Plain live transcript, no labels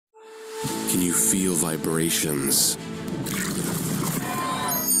Can you feel vibrations?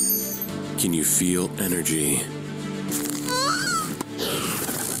 Can you feel energy?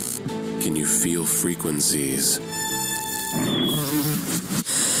 Can you feel frequencies?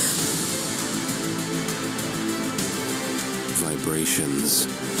 Vibrations,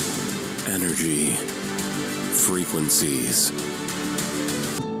 energy, frequencies.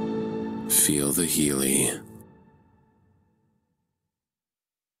 Feel the Healy.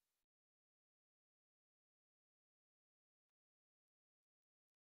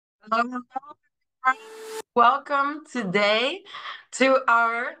 Hello, welcome today to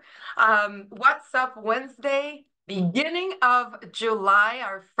our What's Up Wednesday, beginning of July,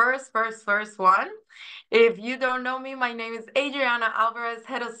 our first one. If you don't know me, my name is Adriana Alvarez,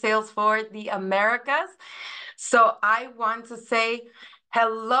 Head of Sales for the Americas. So I want to say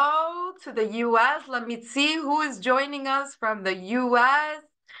hello to the US. Let me see who is joining us from the US.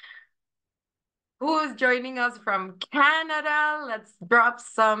 Who is joining us from Canada? Let's drop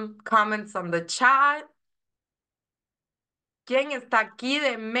some comments on the chat. ¿Quién está aquí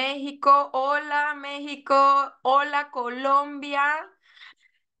de México? Hola, México. Hola, Colombia.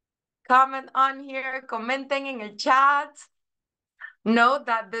 Comment on here. Comenten en el chat. Note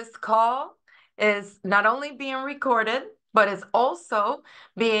that this call is not only being recorded, but is also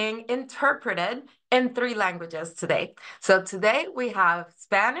being interpreted in 3 languages today. So today we have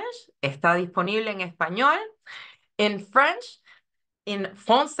Spanish, está disponible en español, in French, in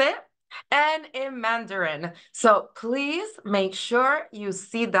français, and in Mandarin. So please make sure you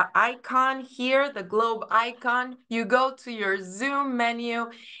see the icon here, the globe icon. You go to your Zoom menu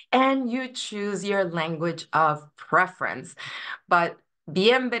and you choose your language of preference. But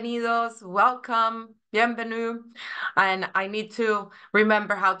bienvenidos, welcome, bienvenue. And I need to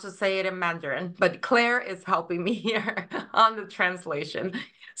remember how to say it in Mandarin, but Claire is helping me here on the translation.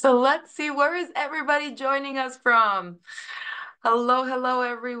 So let's see, where is everybody joining us from? Hello,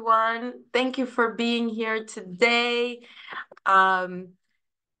 everyone. Thank you for being here today.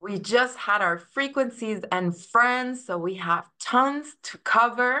 We just had our frequencies and friends, so we have tons to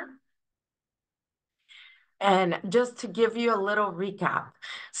cover. And just to give you a little recap.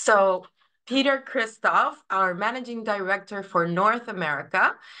 So Peter Christoff, our managing director for North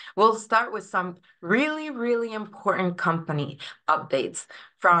America, will start with some really important company updates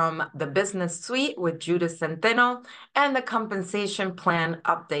from the business suite with Judith Centeno and the compensation plan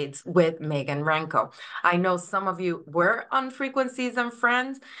updates with Megan Ranco. I know some of you were on Frequencies and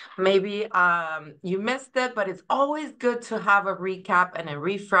Friends. Maybe you missed it, but it's always good to have a recap and a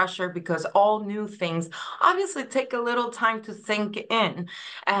refresher because all new things obviously take a little time to sink in.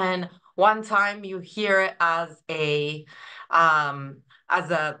 And one time you hear it as a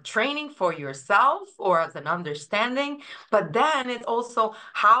training for yourself or as an understanding, but then it's also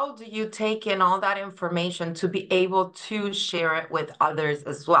how do you take in all that information to be able to share it with others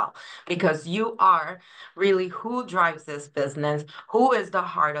as well, because you are really who drives this business, who is the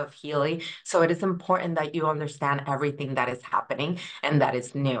heart of Healy. So it is important that you understand everything that is happening and that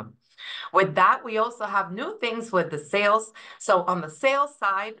is new. With that, we also have new things with the sales. So on the sales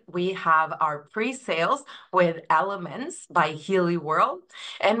side, we have our pre-sales with Elements by Healy World.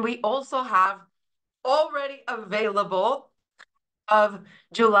 And we also have already available of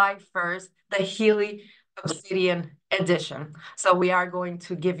July 1st, the Healy Obsidian Edition. So we are going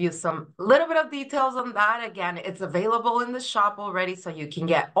to give you some little bit of details on that. Again, it's available in the shop already, so you can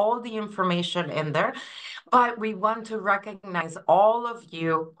get all the information in there. But we want to recognize all of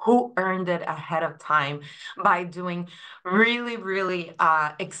you who earned it ahead of time by doing really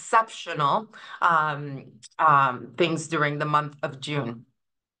exceptional things during the month of June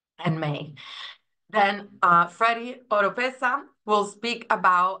and May. Then Freddy Oropeza will speak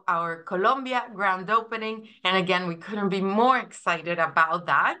about our Colombia grand opening. And again, we couldn't be more excited about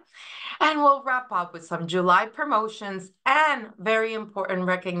that. And we'll wrap up with some July promotions and very important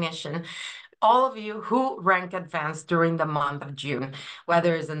recognition. All of you who rank advanced during the month of June,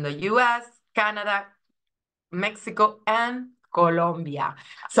 whether it's in the US, Canada, Mexico, and Colombia.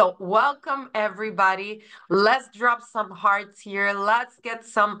 So welcome everybody. Let's drop some hearts here. Let's get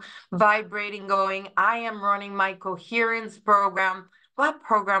some vibrating going. I am running my coherence program. What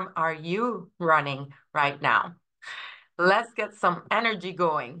program are you running right now? Let's get some energy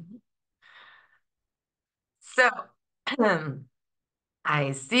going. So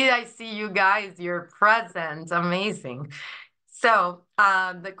I see you guys, you're present. Amazing. So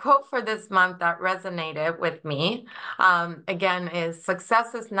the quote for this month that resonated with me, again, is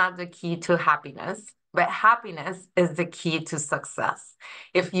success is not the key to happiness, but happiness is the key to success.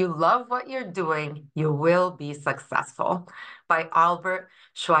 If you love what you're doing, you will be successful, by Albert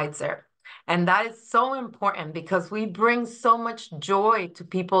Schweitzer. And that is so important because we bring so much joy to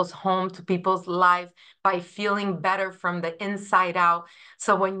people's home, to people's lives by feeling better from the inside out.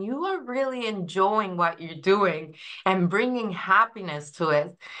 So when you are really enjoying what you're doing and bringing happiness to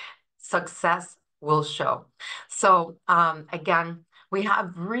it, success will show. So again, we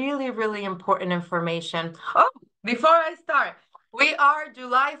have really, really important information. Oh, before I start, we are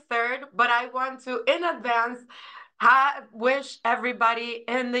July 3rd, but I want to, in advance, wish everybody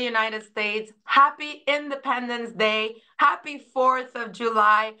in the United States happy Independence Day, happy 4th of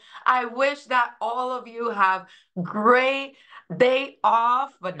July. I wish that all of you have great day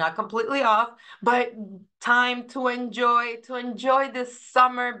off, but not completely off, but time to enjoy this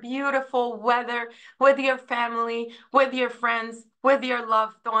summer, beautiful weather with your family, with your friends, with your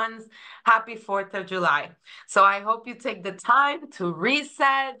loved ones. Happy 4th of July. So I hope you take the time to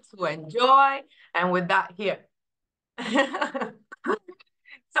reset, to enjoy, and with that here.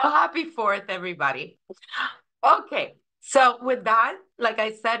 So happy 4th, everybody. Okay, so with that, like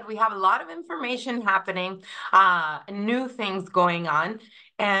I said, we have a lot of information happening, new things going on,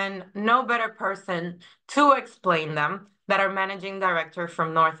 and no better person to explain them than our managing director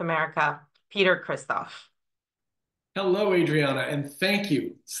from North America, Peter Christoff. Hello, Adriana, and thank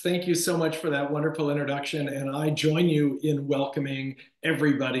you. Thank you so much for that wonderful introduction. And I join you in welcoming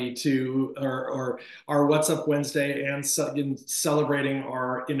everybody to our What's Up Wednesday and in celebrating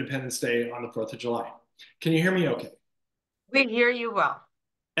our Independence Day on the 4th of July. Can you hear me okay? We hear you well.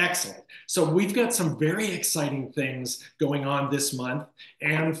 Excellent. So we've got some very exciting things going on this month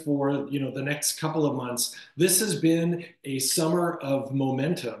and for the next couple of months. This has been a summer of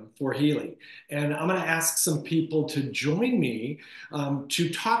momentum for Healy. And I'm going to ask some people to join me to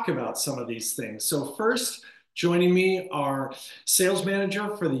talk about some of these things. So first, joining me are sales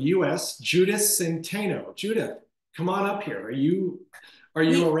manager for the US, Judith Centeno. Judith, come on up here. Are you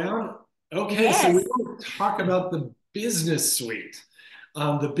around? Okay, yes. So we want to talk about the business suite.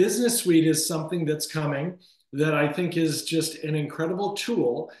 The business suite is something that's coming that I think is just an incredible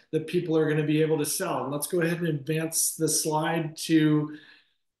tool that people are going to be able to sell. And let's go ahead and advance the slide to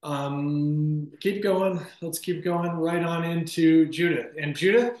keep going. Let's keep going right on into Judith. And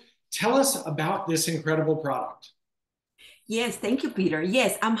Judith, tell us about this incredible product. Yes, thank you, Peter.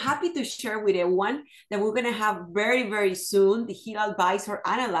 Yes, I'm happy to share with everyone that we're going to have very, very soon the Healy Advisor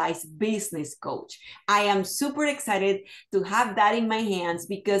Analyze Business Coach. I am super excited to have that in my hands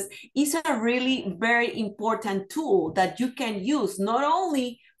because it's a really very important tool that you can use not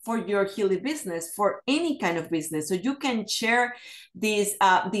only for your Healy business, for any kind of business. So you can share this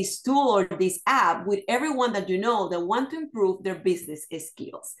tool or this app with everyone that you know that want to improve their business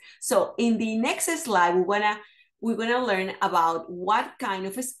skills. So in the next slide, we're gonna learn about what kind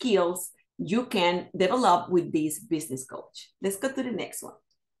of skills you can develop with this business coach. Let's go to the next one.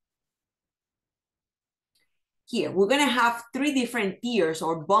 Here, we're gonna have 3 different tiers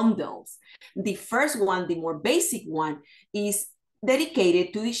or bundles. The first one, the more basic one, is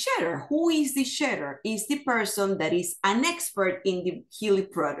dedicated to the sharer. Who is the sharer? Is the person that is an expert in the Healy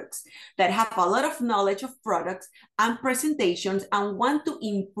products, that have a lot of knowledge of products and presentations and want to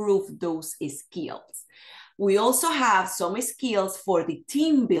improve those skills. We also have some skills for the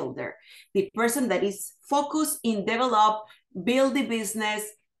team builder, the person that is focused in build the business,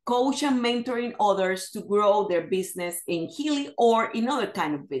 coach and mentoring others to grow their business in Healy or in other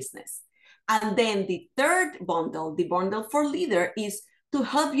kind of business. And then the third bundle, the bundle for leader, is to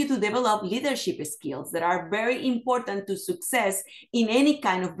help you to develop leadership skills that are very important to success in any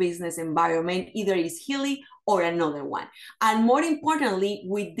kind of business environment, either it's Healy or another one. And more importantly,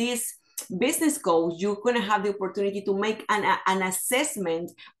 with this business coach, you're going to have the opportunity to make an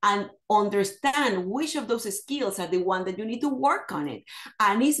assessment and understand which of those skills are the one that you need to work on it.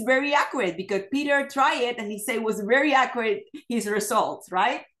 And it's very accurate because Peter tried it and he said it was very accurate, his results,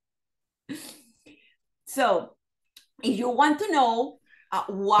 right? So if you want to know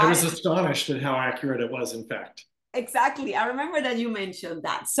why— I was astonished at how accurate it was, in fact. Exactly. I remember that you mentioned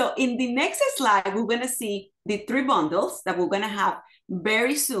that. So in the next slide, we're going to see the 3 bundles that we're going to have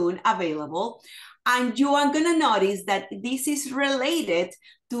very soon available. And you are going to notice that this is related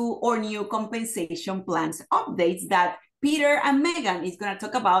to our new compensation plans updates that Peter and Megan is going to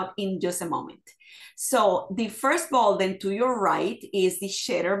talk about in just a moment. So the first bundle to your right is the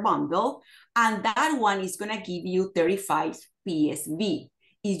sharer bundle, and that one is going to give you 35 PSV.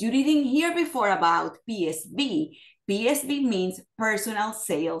 If you didn't hear before about PSV, PSV means personal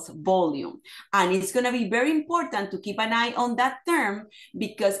sales volume. And it's going to be very important to keep an eye on that term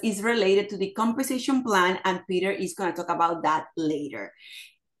because it's related to the compensation plan, and Peter is going to talk about that later.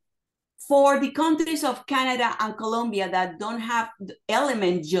 For the countries of Canada and Colombia that don't have the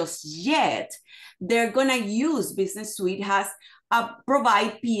element just yet, they're gonna use Business Suite has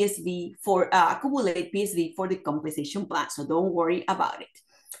provide PSV for accumulate PSV for the compensation plan. So don't worry about it.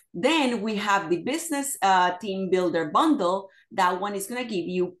 Then we have the Business Team Builder bundle. That one is gonna give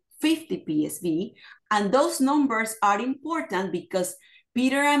you 50 PSV. And those numbers are important because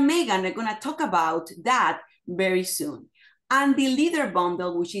Peter and Megan are gonna talk about that very soon. And the Leader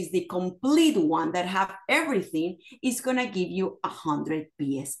bundle, which is the complete one that have everything, is gonna give you 100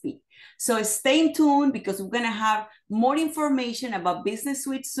 PSV. So stay tuned because we're gonna have more information about Business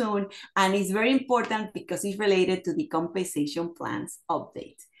Suite soon. And it's very important because it's related to the compensation plans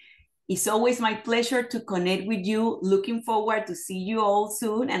update. It's always my pleasure to connect with you. Looking forward to see you all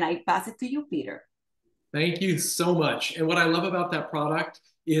soon. And I pass it to you, Peter. Thank you so much. And what I love about that product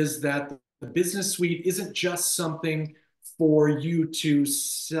is that the Business Suite isn't just something for you to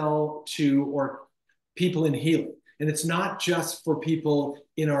sell to or people in Healy. And it's not just for people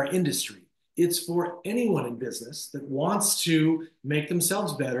in our industry. It's for anyone in business that wants to make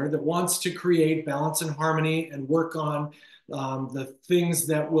themselves better, that wants to create balance and harmony and work on the things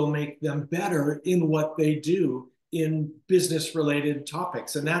that will make them better in what they do in business-related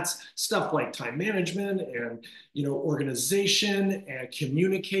topics. And that's stuff like time management and organization and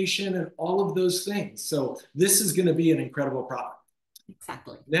communication and all of those things. So this is going to be an incredible product.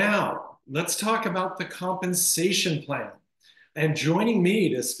 Exactly. Now, let's talk about the compensation plan. And joining me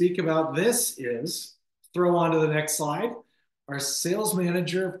to speak about this is, throw on to the next slide, our sales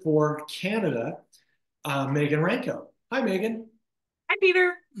manager for Canada, Megan Ranco. Hi, Megan. Hi,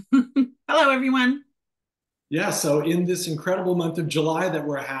 Peter. Hello, everyone. Yeah, so in this incredible month of July that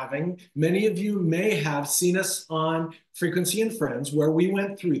we're having, many of you may have seen us on Frequency and Friends where we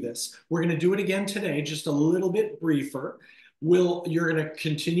went through this. We're going to do it again today, just a little bit briefer. You're going to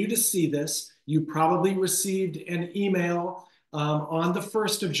continue to see this. You probably received an email on the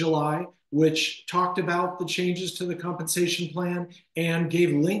 1st of July, which talked about the changes to the compensation plan and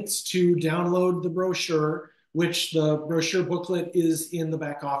gave links to download the brochure, which the brochure booklet is in the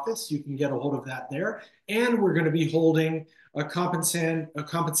back office. You can get a hold of that there. And we're going to be holding a compensation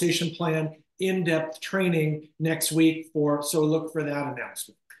plan in-depth training next week, so look for that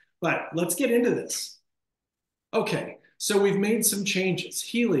announcement. But let's get into this. Okay, so we've made some changes.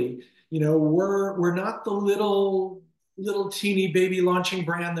 Healy, we're not the little teeny baby launching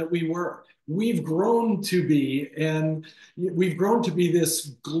brand that we were. We've grown to be, this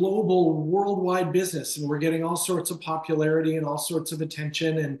global, worldwide business, and we're getting all sorts of popularity and all sorts of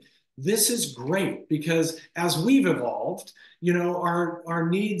attention. And this is great because as we've evolved, our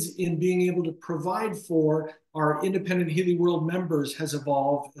needs in being able to provide for our independent Healy World members has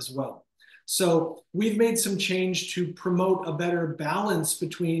evolved as well. So we've made some change to promote a better balance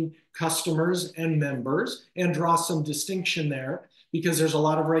between customers and members and draw some distinction there, because there's a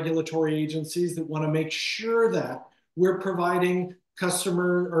lot of regulatory agencies that want to make sure that we're providing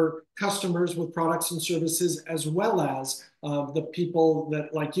customers with products and services, as well as the people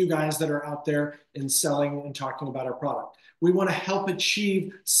that, like you guys, that are out there and selling and talking about our product. We want to help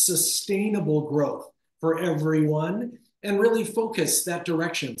achieve sustainable growth for everyone and really focus that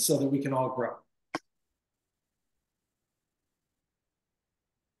direction so that we can all grow.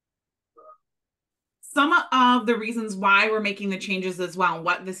 Some of the reasons why we're making the changes as well, and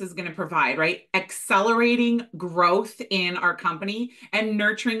what this is going to provide, right? Accelerating growth in our company and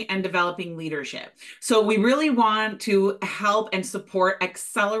nurturing and developing leadership. So we really want to help and support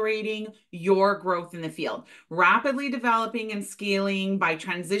accelerating your growth in the field, rapidly developing and scaling by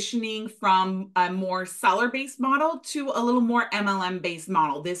transitioning from a more seller-based model to a little more MLM-based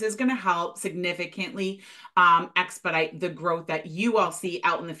model. This is going to help significantly expedite the growth that you all see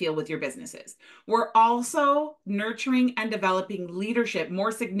out in the field with your businesses. We're also nurturing and developing leadership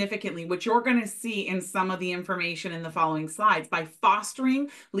more significantly, which you're going to see in some of the information in the following slides, by fostering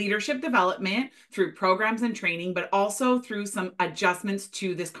leadership development through programs and training, but also through some adjustments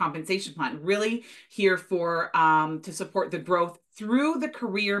to this compensation plan. Really here for to support the growth through the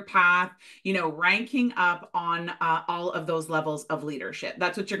career path, ranking up on all of those levels of leadership.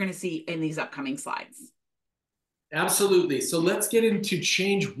 That's what you're going to see in these upcoming slides. Absolutely. So let's get into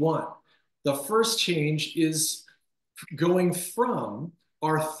change one. The first change is going from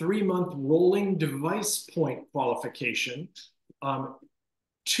our 3-month rolling device point qualification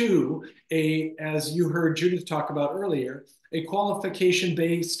to as you heard Judith talk about earlier, a qualification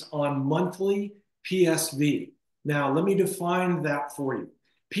based on monthly PSV. Now, let me define that for you.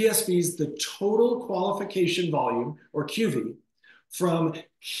 PSV is the total qualification volume, or QV, from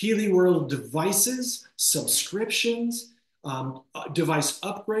Healy World devices, subscriptions, device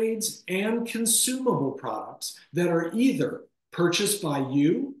upgrades and consumable products that are either purchased by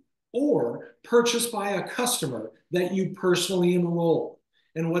you or purchased by a customer that you personally enroll.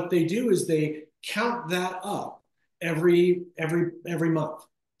 And what they do is they count that up every month.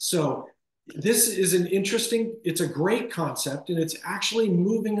 So this is it's a great concept, and it's actually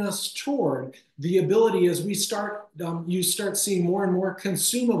moving us toward the ability as we start, you start seeing more and more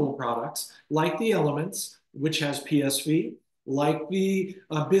consumable products like the Elements, which has PSV, like the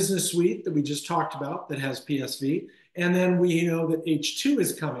Business Suite that we just talked about that has PSV. And then we know that H2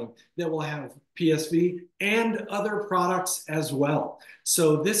 is coming that will have PSV and other products as well.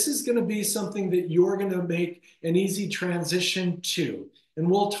 So this is going to be something that you're going to make an easy transition to. And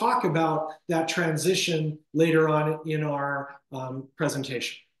we'll talk about that transition later on in our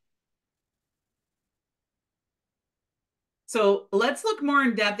presentation. So let's look more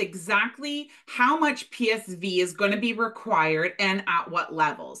in depth exactly how much PSV is going to be required and at what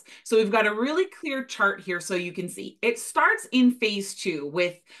levels. So we've got a really clear chart here so you can see. It starts in phase 2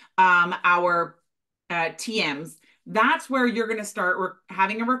 with our TMs. That's where you're going to start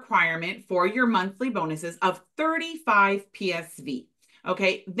having a requirement for your monthly bonuses of 35 PSV.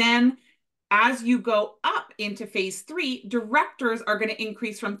 Okay, then as you go up into phase 3, directors are going to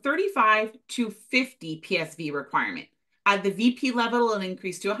increase from 35 to 50 PSV requirement. At the VP level, it'll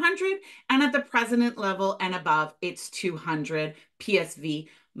increase to 100, and at the president level and above, it's 200 PSV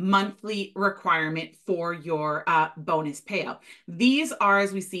monthly requirement for your bonus payout. These are,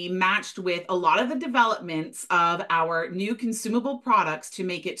 as we see, matched with a lot of the developments of our new consumable products to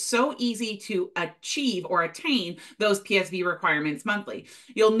make it so easy to achieve or attain those PSV requirements monthly.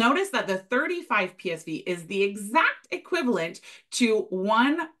 You'll notice that the 35 PSV is the exact equivalent to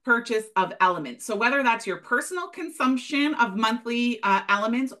one purchase of Elements. So whether that's your personal consumption of monthly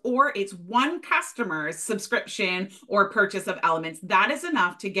Elements or it's one customer's subscription or purchase of Elements, that is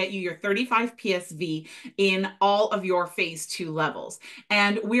enough to get you your 35 PSV in all of your phase 2 levels.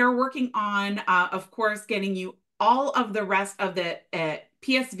 And we are working on, of course, getting you all of the rest of the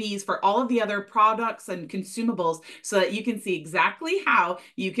PSVs for all of the other products and consumables so that you can see exactly how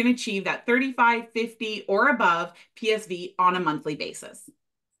you can achieve that 35, 50, or above PSV on a monthly basis.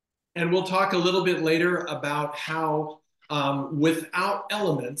 And we'll talk a little bit later about how without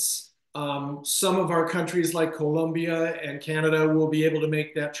Elements, some of our countries like Colombia and Canada will be able to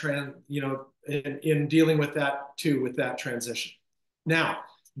make that in dealing with that too, with that transition. Now,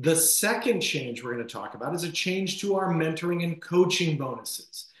 the second change we're going to talk about is a change to our mentoring and coaching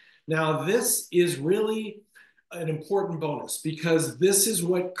bonuses. Now, this is really an important bonus because this is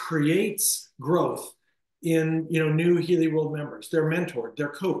what creates growth in new Healy World members. They're mentored, they're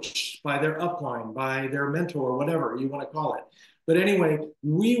coached by their upline, by their mentor, whatever you want to call it. But anyway,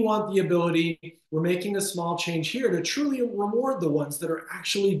 we want the ability, we're making a small change here to truly reward the ones that are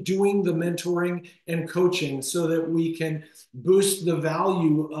actually doing the mentoring and coaching so that we can boost the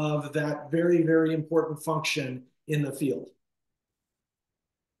value of that very, very important function in the field.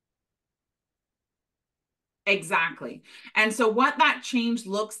 Exactly. And so what that change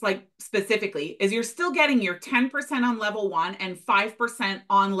looks like specifically is you're still getting your 10% on level 1 and 5%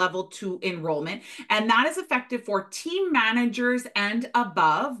 on level 2 enrollment. And that is effective for team managers and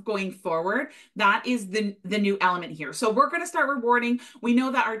above going forward. That is the new element here. So we're going to start rewarding. We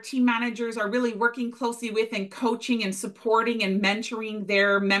know that our team managers are really working closely with and coaching and supporting and mentoring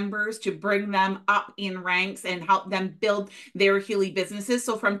their members to bring them up in ranks and help them build their Healy businesses.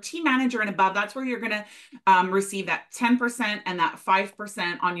 So from team manager and above, that's where you're going to receive that 10% and that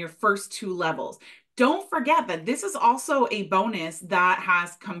 5% on your first 2 levels. Don't forget that this is also a bonus that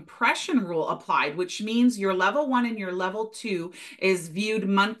has compression rule applied, which means your level 1 and your level 2 is viewed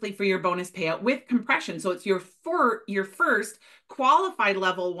monthly for your bonus payout with compression. So it's your first qualified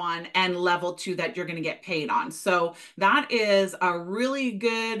level 1 and level 2 that you're going to get paid on. So that is a really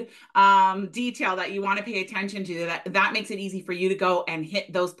good detail that you want to pay attention to. That makes it easy for you to go and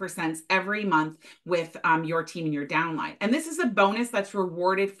hit those percents every month with your team and your downline. And this is a bonus that's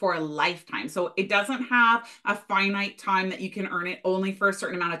rewarded for a lifetime. So it doesn't have a finite time that you can earn it only for a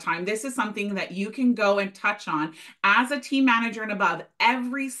certain amount of time. This is something that you can go and touch on as a team manager and above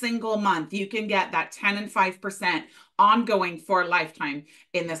every single month. You can get that 10 and 5% ongoing for a lifetime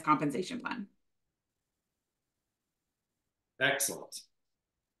in this compensation plan. Excellent.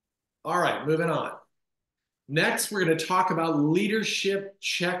 All right, moving on. Next, we're going to talk about leadership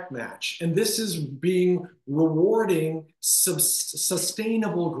check match. And this is being rewarding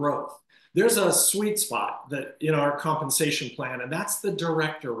sustainable growth. There's a sweet spot that in our compensation plan, and that's the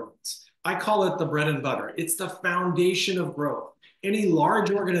director ranks. I call it the bread and butter. It's the foundation of growth. Any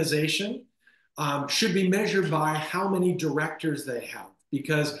large organization should be measured by how many directors they have,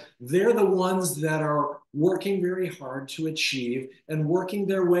 because they're the ones that are working very hard to achieve and working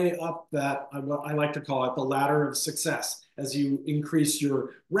their way up that, I like to call it the ladder of success, as you increase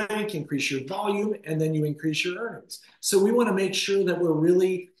your rank, increase your volume, and then you increase your earnings. So we want to make sure that we're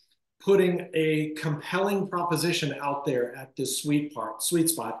really putting a compelling proposition out there at this sweet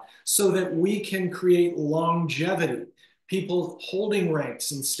spot, so that we can create longevity, people holding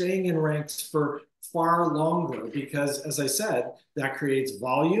ranks and staying in ranks for far longer, because as I said, that creates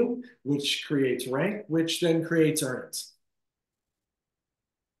volume, which creates rank, which then creates earnings.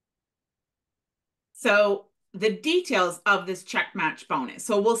 So the details of this check match bonus.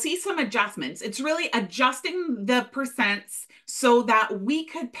 So we'll see some adjustments. It's really adjusting the percents so that we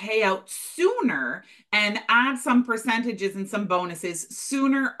could pay out sooner and add some percentages and some bonuses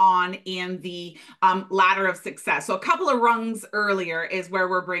sooner on in the ladder of success. So a couple of rungs earlier is where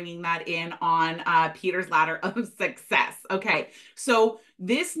we're bringing that in on Peter's ladder of success. Okay, so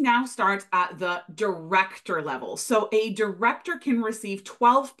this now starts at the director level. So a director can receive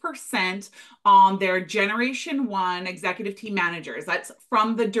 12% on their Generation 1 executive team managers. That's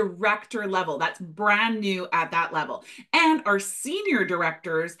from the director level. That's brand new at that level. And our senior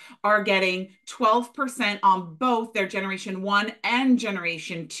directors are getting 12% on both their Generation 1 and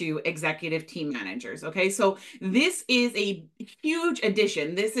Generation 2 executive team managers. Okay, so this is a huge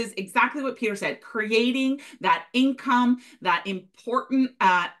addition. This is exactly what Peter said, creating that income, that important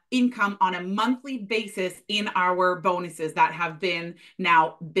income on a monthly basis in our bonuses that have been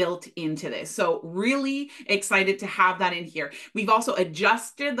now built into this. So really excited to have that in here. We've also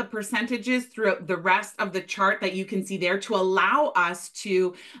adjusted the percentages throughout the rest of the chart that you can see there to allow us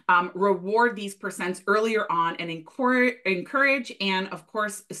to reward these percents earlier on and encourage and of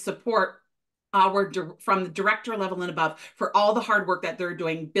course support from the director level and above for all the hard work that they're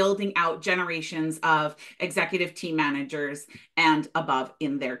doing, building out generations of executive team managers and above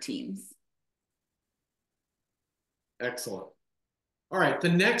in their teams. Excellent. All right, the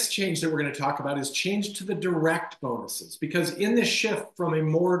next change that we're going to talk about is change to the direct bonuses, because in this shift from a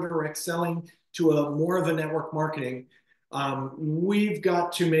more direct selling to a more of a network marketing, we've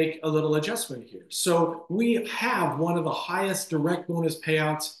got to make a little adjustment here. So we have one of the highest direct bonus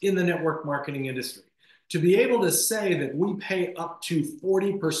payouts in the network marketing industry. To be able to say that we pay up to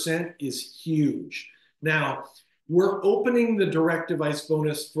 40% is huge. Now, we're opening the direct device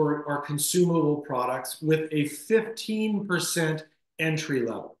bonus for our consumable products with a 15% entry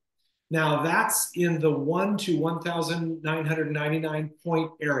level. Now that's in the 1 to 1,999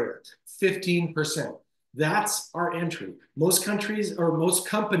 point area, 15%. That's our entry. Most countries or most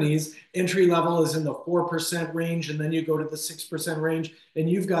companies, entry level is in the 4% range, and then you go to the 6% range, and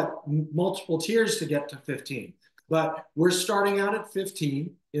you've got multiple tiers to get to 15. But we're starting out at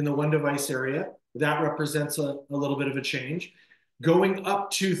 15 in the one device area. That represents a little bit of a change. Going up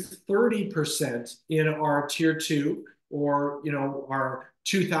to 30% in our tier 2, or our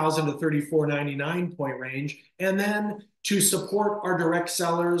 2,000 to 3,499 point range, and then to support our direct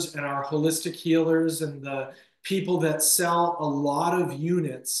sellers and our holistic healers and the people that sell a lot of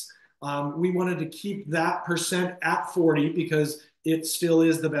units, we wanted to keep that percent at 40 because it still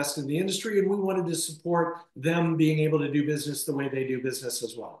is the best in the industry, and we wanted to support them being able to do business the way they do business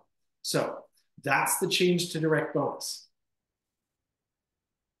as well. So that's the change to direct bonus.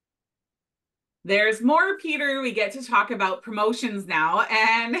 There's more, Peter. We get to talk about promotions now.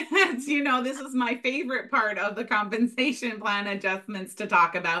 And as you know, this is my favorite part of the compensation plan adjustments to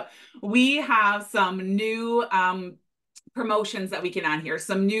talk about. We have some new promotions that we can add here,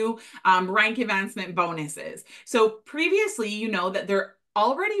 some new rank advancement bonuses. So previously, you know that there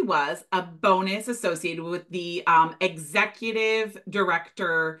already was a bonus associated with the executive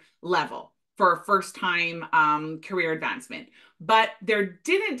director level for first-time career advancement. But there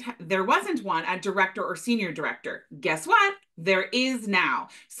wasn't one at director or senior director. Guess what? There is now.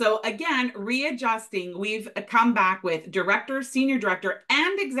 So again, readjusting, we've come back with director, senior director,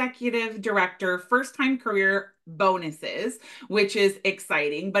 and executive director first-time career bonuses, which is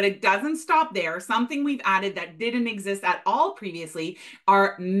exciting, but it doesn't stop there. Something we've added that didn't exist at all previously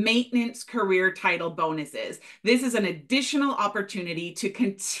are maintenance career title bonuses. This is an additional opportunity to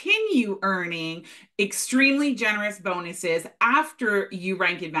continue earning extremely generous bonuses after you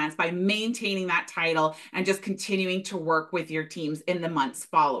rank advance by maintaining that title and just continuing to work with your teams in the months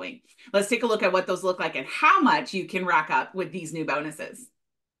following. Let's take a look at what those look like and how much you can rack up with these new bonuses.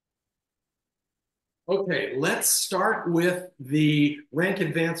 Okay, let's start with the rank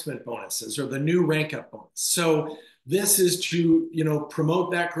advancement bonuses, or the new rank up bonus. So This is to,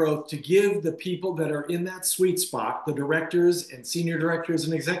 promote that growth, to give the people that are in that sweet spot, the directors and senior directors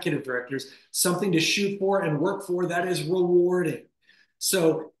and executive directors, something to shoot for and work for that is rewarding.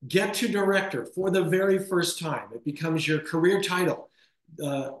 So get to director for the very first time. It becomes your career title.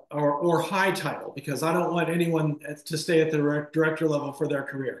 Or high title, because I don't want anyone to stay at the director level for their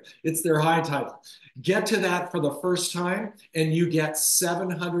career. It's their high title. Get to that for the first time, and you get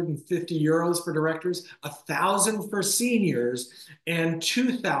 750 euros for directors, 1,000 for seniors, and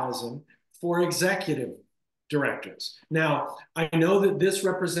 2,000 for executive directors. Now, I know that this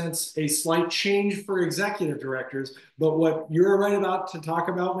represents a slight change for executive directors, but what you're right about to talk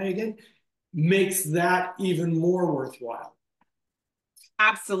about, Megan, makes that even more worthwhile.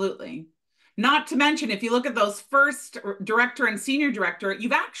 Absolutely. Not to mention, if you look at those first director and senior director,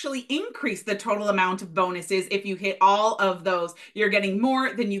 you've actually increased the total amount of bonuses. If you hit all of those, you're getting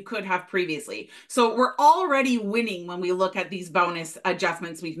more than you could have previously. So we're already winning when we look at these bonus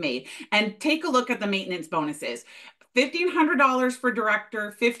adjustments we've made. And take a look at the maintenance bonuses. $1,500 for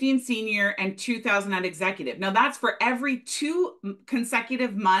director, 15 senior, and 2,000 at executive. Now that's for every 2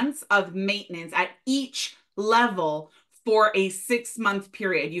 consecutive months of maintenance at each level for a 6-month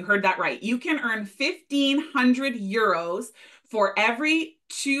period. You heard that right. You can earn 1,500 euros for every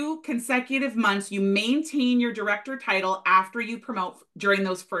 2 consecutive months you maintain your director title after you promote during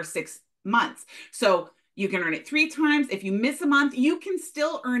those first 6 months. So you can earn it 3 times. If you miss a month, you can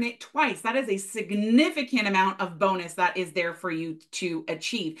still earn it twice. That is a significant amount of bonus that is there for you to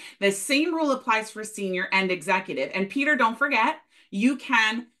achieve. The same rule applies for senior and executive. And Peter, don't forget, you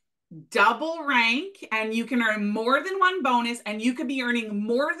can double rank and you can earn more than 1 bonus, and you could be earning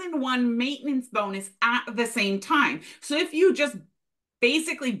more than 1 maintenance bonus at the same time. So if you just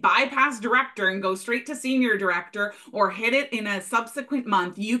basically bypass director and go straight to senior director or hit it in a subsequent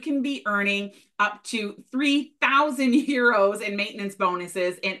month, you can be earning up to 3,000 euros in maintenance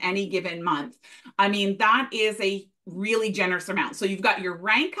bonuses in any given month. I mean, that is a really generous amount. So you've got your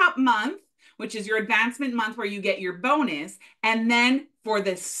rank up month, which is your advancement month where you get your bonus. And then for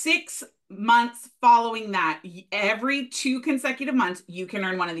the 6 months following that, every 2 consecutive months, you can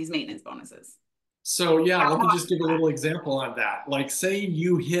earn one of these maintenance bonuses. So yeah, let me just give a little example on that. Like say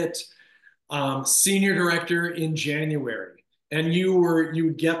you hit senior director in January, and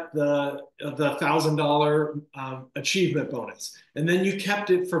you get the $1,000 achievement bonus, and then you kept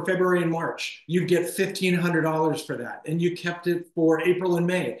it for February and March, you get $1,500 for that, and you kept it for April and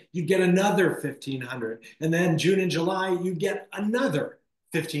May, you get another $1,500, and then June and July you get another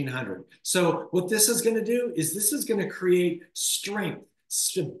 $1,500. So what this is going to do is this is going to create strength,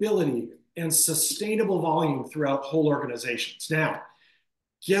 stability, and sustainable volume throughout whole organizations. Now,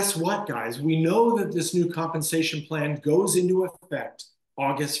 guess what, guys? We know that this new compensation plan goes into effect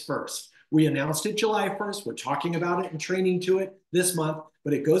August 1st. We announced it July 1st. We're talking about it and training to it this month,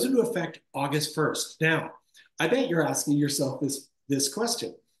 but it goes into effect August 1st. Now, I bet you're asking yourself this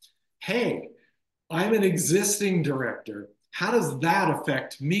question. Hey, I'm an existing director. How does that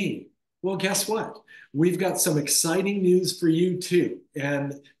affect me? Well, guess what? We've got some exciting news for you too.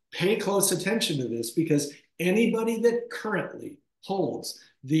 And pay close attention to this, because anybody that currently holds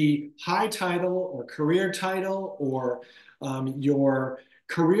the high title or career title or your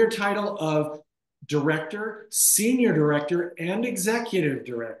career title of director, senior director, and executive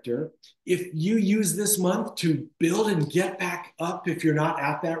director, if you use this month to build and get back up if you're not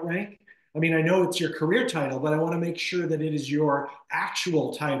at that rank, I mean, I know it's your career title, but I want to make sure that it is your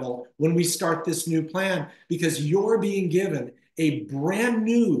actual title when we start this new plan, because you're being given a brand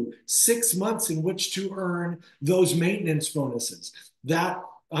new 6 months in which to earn those maintenance bonuses. That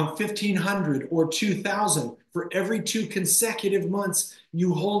 1,500 or 2,000 for every 2 consecutive months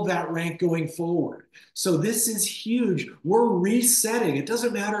you hold that rank going forward. So this is huge. We're resetting. It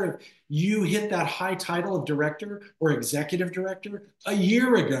doesn't matter if you hit that high title of director or executive director a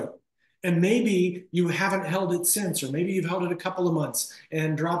year ago, and maybe you haven't held it since, or maybe you've held it a couple of months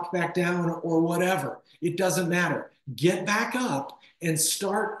and dropped back down or whatever. It doesn't matter. Get back up and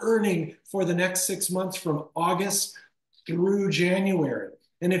start earning for the next 6 months from August through January.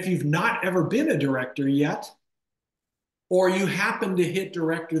 And if you've not ever been a director yet, or you happen to hit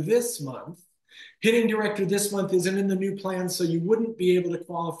director this month, hitting director this month isn't in the new plan, so you wouldn't be able to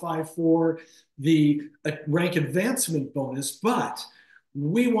qualify for the rank advancement bonus, but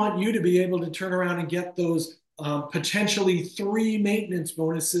we want you to be able to turn around and get those potentially 3 maintenance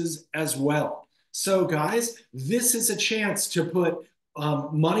bonuses as well. So guys, this is a chance to put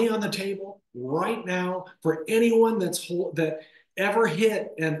money on the table right now for anyone that ever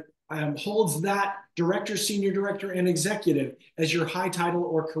hit holds that director, senior director, and executive as your high title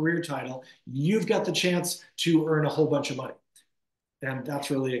or career title, you've got the chance to earn a whole bunch of money. And that's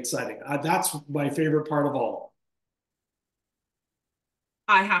really exciting. That's my favorite part of all.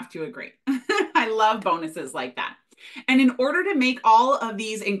 I have to agree. I love bonuses like that. And in order to make all of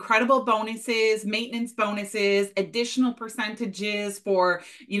these incredible bonuses, maintenance bonuses, additional percentages for,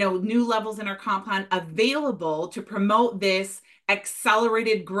 new levels in our comp plan available to promote this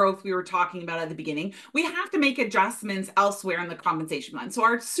accelerated growth we were talking about at the beginning, we have to make adjustments elsewhere in the compensation plan. So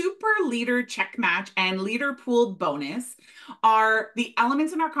our super leader check match and leader pooled bonus are the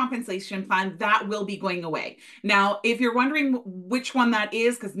elements in our compensation plan that will be going away. Now, if you're wondering which one that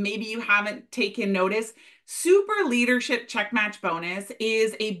is, because maybe you haven't taken notice, Super Leadership Check Match Bonus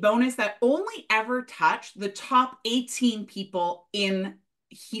is a bonus that only ever touched the top 18 people in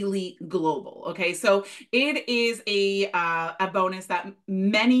Healy Global. Okay, so it is a bonus that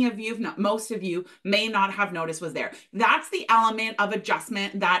many of you, if not most of you, may not have noticed was there. That's the element of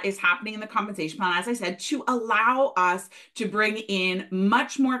adjustment that is happening in the compensation plan, as I said, to allow us to bring in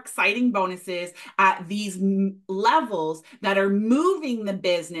much more exciting bonuses at these levels that are moving the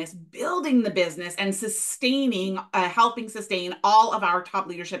business, building the business, and sustaining, helping sustain all of our top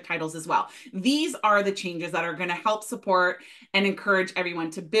leadership titles as well. These are the changes that are going to help support and encourage everyone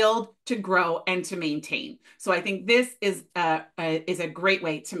to build, to grow, and to maintain. So I think this is a great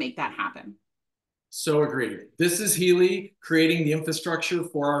way to make that happen. So agreed. This is Healy creating the infrastructure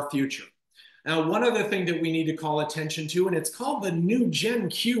for our future. Now, one other thing that we need to call attention to, and it's called the new Gen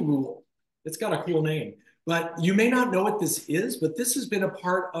Q rule. It's got a cool name, but you may not know what this is, but this has been a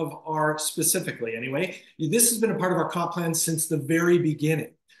part of our, specifically anyway, this has been a part of our comp plan since the very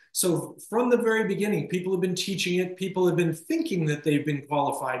beginning. So from the very beginning, people have been teaching it, people have been thinking that they've been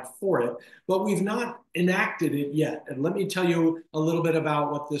qualified for it, but we've not enacted it yet. And let me tell you a little bit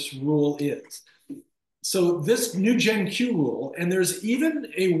about what this rule is. So this new Gen Q rule, and there's even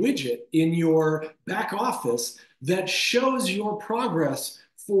a widget in your back office that shows your progress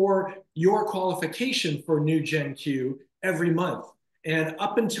for your qualification for new Gen Q every month. And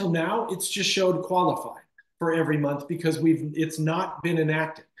up until now, it's just showed qualified for every month because it's not been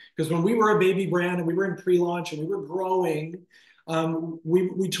enacted. Because when we were a baby brand and we were in pre-launch and we were growing,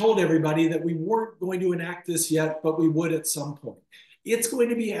 we told everybody that we weren't going to enact this yet, but we would at some point. It's going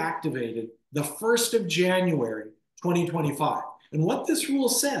to be activated the 1st of January, 2025. And what this rule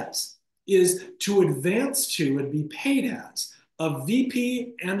says is to advance to and be paid as a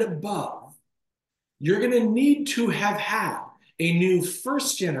VP and above, you're going to need to have had a new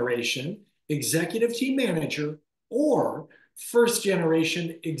first generation executive team manager or first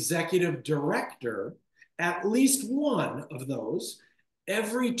generation executive director, at least one of those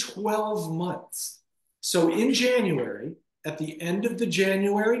every 12 months. So in January, at the end of the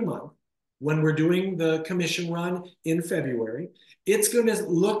January month, when we're doing the commission run in February, it's going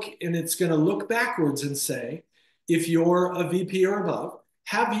to look backwards and say, if you're a VP or above,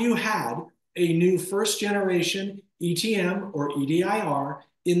 have you had a new first generation ETM or EDIR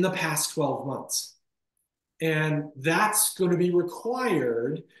in the past 12 months? And that's going to be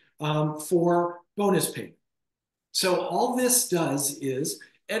required for bonus payment. So all this does is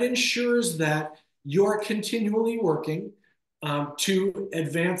it ensures that you're continually working to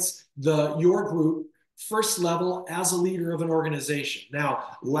advance your group first level as a leader of an organization.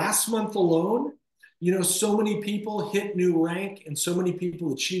 Now, last month alone, so many people hit new rank and so many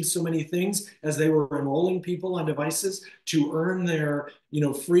people achieved so many things as they were enrolling people on devices to earn their,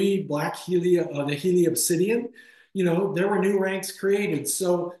 free Black Healy, the Healy Obsidian. There were new ranks created.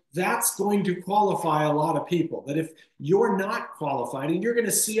 So that's going to qualify a lot of people. But if you're not qualified, and you're going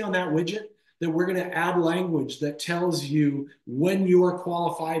to see on that widget that we're going to add language that tells you when you are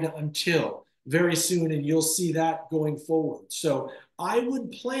qualified until very soon, and you'll see that going forward. So I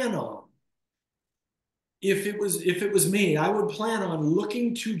would plan on, if it was me, I would plan on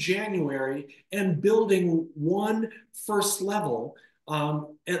looking to January and building one first level,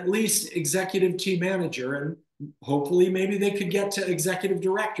 at least executive team manager, and hopefully maybe they could get to executive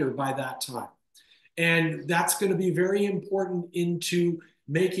director by that time. And that's going to be very important into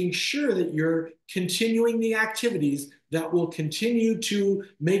making sure that you're continuing the activities that will continue to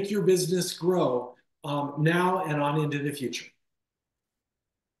make your business grow now and on into the future.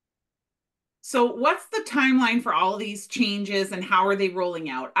 So what's the timeline for all of these changes and how are they rolling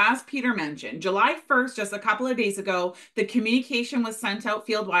out? As Peter mentioned, July 1st, just a couple of days ago, the communication was sent out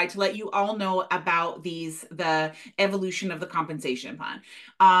field-wide to let you all know about the evolution of the compensation plan.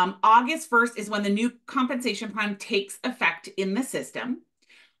 August 1st is when the new compensation plan takes effect in the system.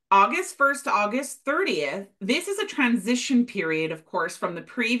 August 1st to August 30th, this is a transition period, of course, from the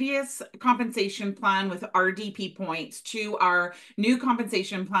previous compensation plan with RDP points to our new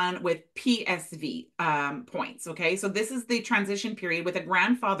compensation plan with PSV points, okay? So this is the transition period with a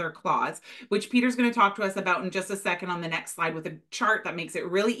grandfather clause, which Peter's going to talk to us about in just a second on the next slide with a chart that makes it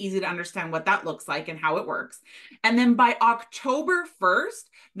really easy to understand what that looks like and how it works. And then by October 1st,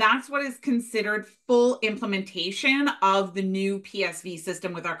 that's what is considered full implementation of the new PSV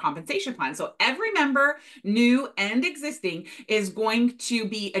system with our compensation plan. So every member, new and existing, is going to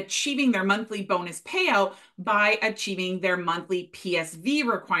be achieving their monthly bonus payout by achieving their monthly PSV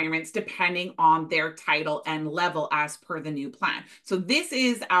requirements, depending on their title and level as per the new plan. So this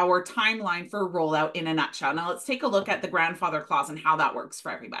is our timeline for rollout in a nutshell. Now let's take a look at the grandfather clause and how that works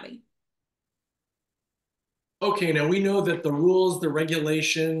for everybody. Okay, now we know that the rules, the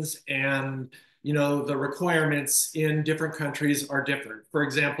regulations, and the requirements in different countries are different. For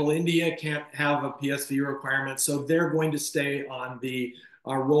example, India can't have a PSV requirement, so they're going to stay on the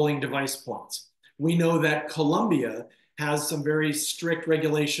rolling device points. We know that Colombia has some very strict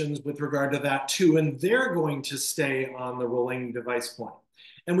regulations with regard to that too, and they're going to stay on the rolling device point.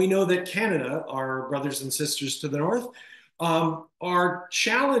 And we know that Canada, our brothers and sisters to the north, are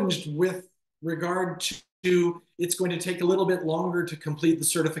challenged with regard to it's going to take a little bit longer to complete the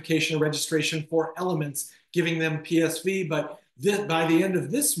certification and registration for elements, giving them PSV, but by the end of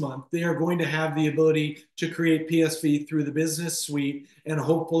this month, they are going to have the ability to create PSV through the business suite and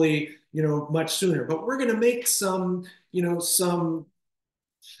hopefully, much sooner. But we're going to make some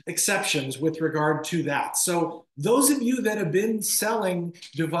exceptions with regard to that. So those of you that have been selling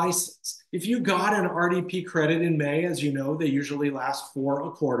devices, if you got an RDP credit in May, as you know, they usually last for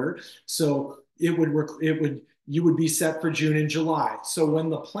a quarter. So you would be set for June and July. So when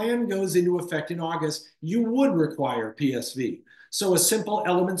the plan goes into effect in August, you would require PSV. So a simple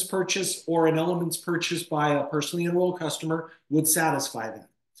elements purchase or an elements purchase by a personally enrolled customer would satisfy that.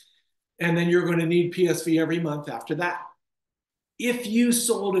 And then you're going to need PSV every month after that. If you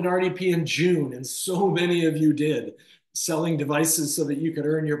sold an RDP in June, and so many of you did, selling devices so that you could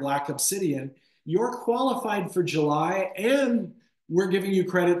earn your Black Obsidian, you're qualified for July and we're giving you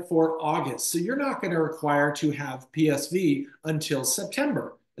credit for August. So you're not going to require to have PSV until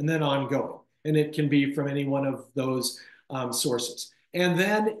September and then ongoing. And it can be from any one of those sources. And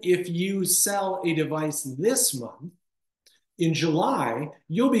then if you sell a device this month, in July,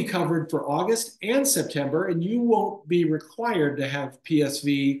 you'll be covered for August and September, and you won't be required to have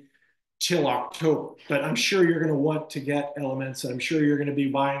PSV till October. But I'm sure you're going to want to get elements, and I'm sure you're going to be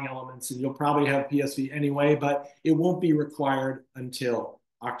buying elements, and you'll probably have PSV anyway, but it won't be required until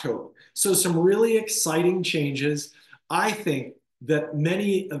October. So some really exciting changes. I think that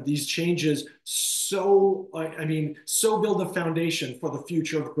many of these changes so build a foundation for the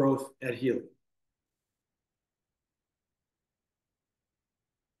future of growth at Healy.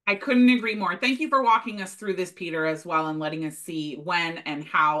 I couldn't agree more. Thank you for walking us through this, Peter, as well, and letting us see when and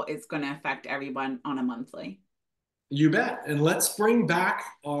how it's going to affect everyone on a monthly. You bet. And let's bring back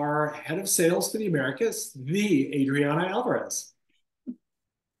our head of sales for the Americas, the Adriana Alvarez.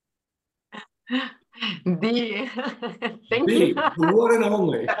 Thank you. The one and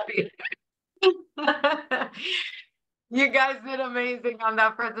only. You guys did amazing on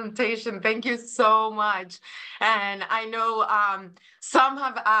that presentation. Thank you so much. And I know some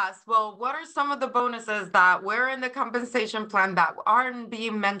have asked, well, what are some of the bonuses that were in the compensation plan that aren't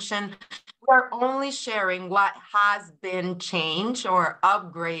being mentioned? We're only sharing what has been changed or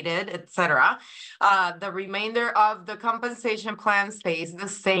upgraded, etc. The remainder of the compensation plan stays the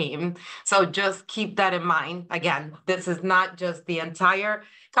same. So just keep that in mind. Again, this is not just the entire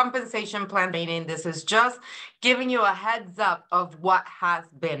compensation plan training. This is just giving you a heads up of what has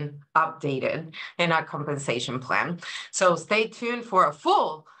been updated in our compensation plan. So stay tuned for a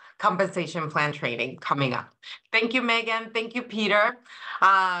full compensation plan training coming up. Thank you, Megan. Thank you, Peter.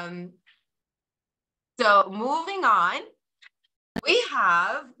 So moving on, we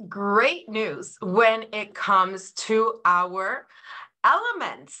have great news when it comes to our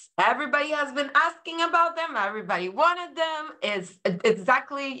elements. Everybody has been asking about them. Everybody wanted them. It's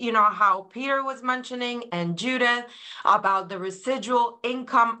exactly, how Peter was mentioning and Judith about the residual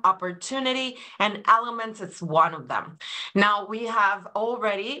income opportunity, and elements. It's one of them. Now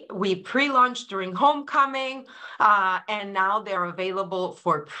we pre-launched during homecoming, and now they're available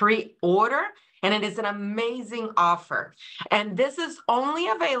for pre-order. And it is an amazing offer. And this is only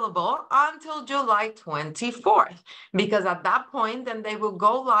available until July 24th, because at that point, then they will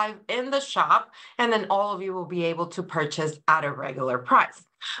go live in the shop, and then all of you will be able to purchase at a regular price.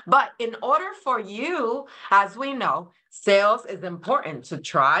 But in order for you, as we know, sales is important to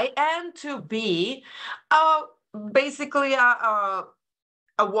try and to be basically a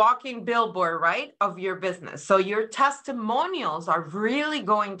walking billboard, right, of your business. So your testimonials are really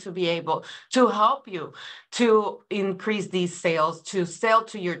going to be able to help you to increase these sales, to sell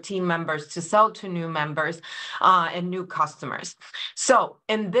to your team members, to sell to new members and new customers. So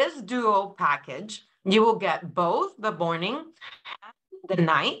in this duo package, you will get both the morning and the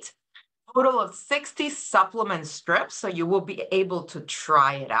night, total of 60 supplement strips. So you will be able to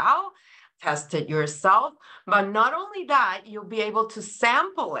try it out, test it yourself. But not only that, you'll be able to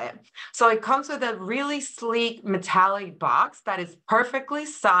sample it. So it comes with a really sleek metallic box that is perfectly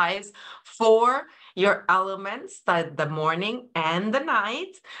sized for your elements, the morning and the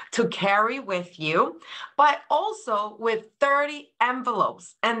night, to carry with you, but also with 30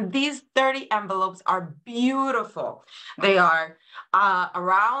 envelopes. And these 30 envelopes are beautiful. They are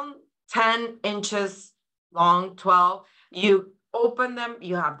around 10 inches long, 12. You open them,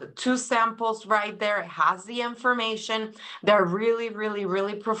 you have the 2 samples right there. It has the information. They're really, really,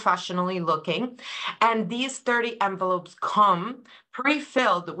 really professionally looking. And these 30 envelopes come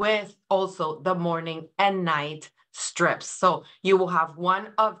pre-filled with also the morning and night strips. So you will have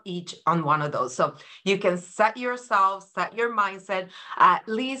one of each on one of those. So you can set your mindset, at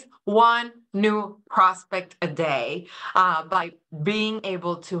least one new prospect a day by being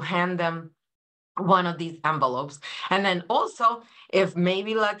able to hand them one of these envelopes. And then also, if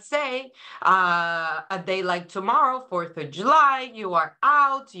maybe, let's say, a day like tomorrow, 4th of July, you are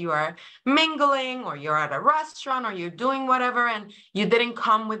out, you are mingling, or you're at a restaurant, or you're doing whatever, and you didn't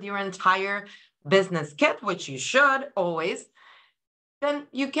come with your entire business kit, which you should always, then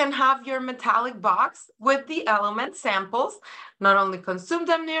you can have your metallic box with the element samples, not only consume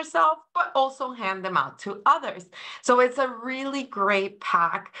them yourself, but also hand them out to others. So it's a really great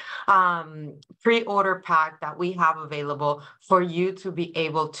pack, pre-order pack that we have available for you to be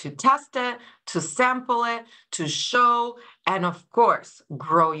able to test it, to sample it, to show, and of course,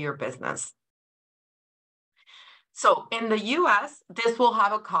 grow your business. So in the US, this will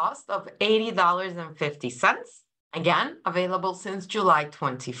have a cost of $80.50. Again, available since July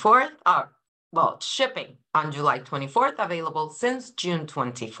 24th. Well, shipping on July 24th, available since June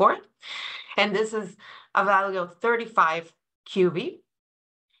 24th. And this is a value of 35 QB.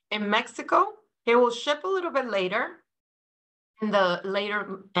 In Mexico, it will ship a little bit later, in the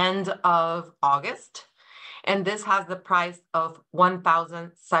later end of August. And this has the price of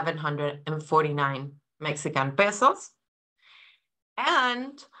 1,749 Mexican pesos.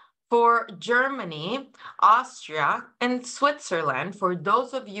 And for Germany, Austria, and Switzerland, for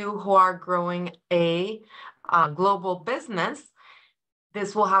those of you who are growing a global business,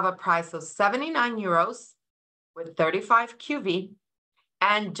 this will have a price of 79 euros with 35 QV.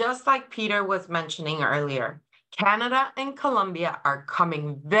 And just like Peter was mentioning earlier, Canada and Colombia are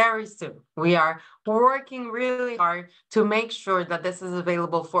coming very soon. We are working really hard to make sure that this is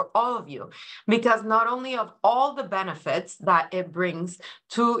available for all of you, because not only of all the benefits that it brings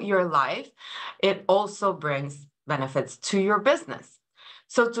to your life, it also brings benefits to your business.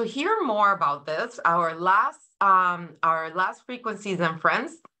 So to hear more about this, our last Frequencies and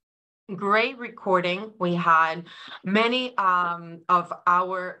Friends, great recording. We had many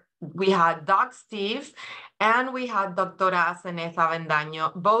we had Doc Steve and we had Doctora Ceneza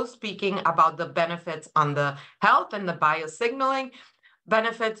Vendaño, both speaking about the benefits on the health and the biosignaling,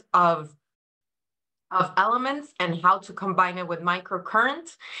 benefits of elements and how to combine it with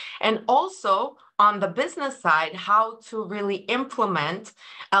microcurrents, and also on the business side, how to really implement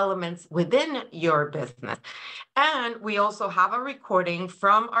elements within your business. And we also have a recording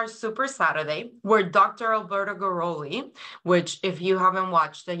from our Super Saturday where Dr. Alberto Garoli, which if you haven't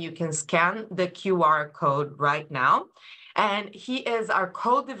watched it, you can scan the QR code right now. And he is our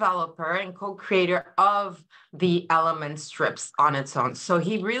co-developer and co-creator of the element strips on its own. So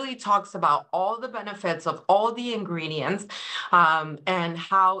he really talks about all the benefits of all the ingredients and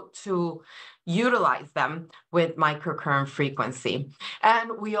how to utilize them with microcurrent frequency.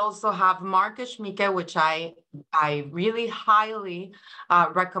 And we also have Marcus Schmicke, which I really highly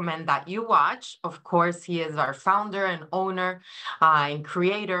recommend that you watch. Of course, he is our founder and owner and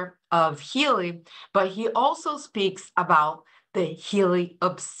creator of Healy, but he also speaks about the Healy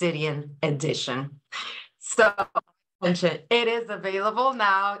Obsidian Edition. So it is available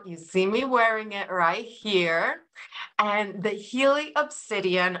now. You see me wearing it right here. And the Healy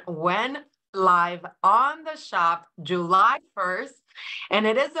Obsidian went live on the shop July 1st, and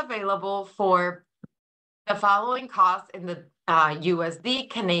it is available for the following costs in the USD,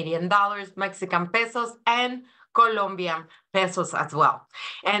 Canadian dollars, Mexican pesos, and Colombian pesos as well.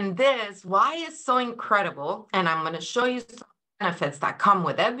 And this, why it's so incredible, and I'm going to show you some benefits that come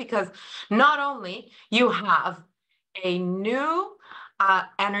with it, because not only you have a new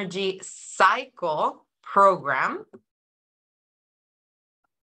energy cycle program.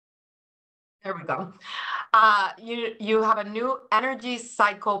 There we go. You have a new energy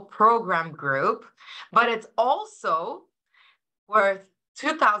cycle program group, but it's also worth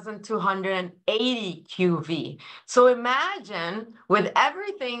 2,280 QV. So imagine with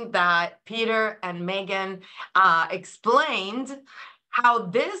everything that Peter and Megan explained, how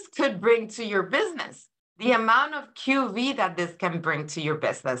this could bring to your business, the amount of QV that this can bring to your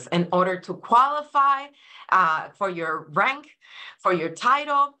business in order to qualify for your rank, for your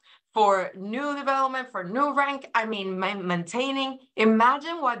title, for new development, for new rank. I mean, maintaining.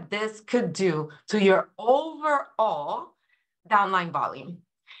 Imagine what this could do to your overall downline volume.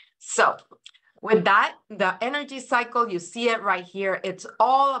 So with that, the energy cycle, you see it right here. It's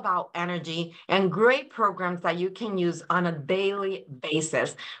all about energy and great programs that you can use on a daily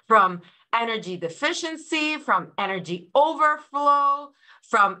basis, from energy deficiency, from energy overflow,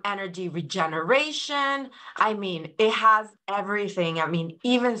 from energy regeneration. I mean, it has everything. I mean,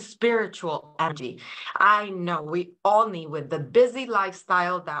 even spiritual energy. I know we all need, with the busy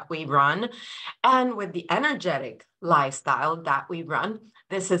lifestyle that we run and with the energetic lifestyle that we run,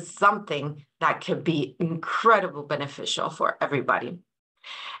 this is something that could be incredibly beneficial for everybody.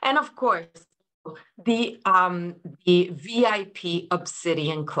 And of course, the VIP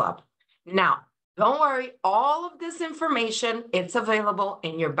Obsidian Club. Now, don't worry, all of this information, it's available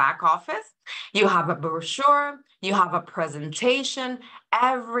in your back office. You have a brochure, you have a presentation,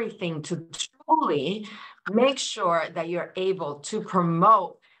 everything to truly make sure that you're able to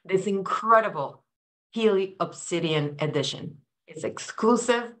promote this incredible Healy Obsidian Edition. It's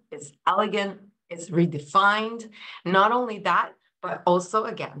exclusive, it's elegant, it's redefined. Not only that, but also,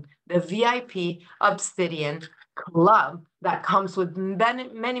 again, the VIP Obsidian Club that comes with many,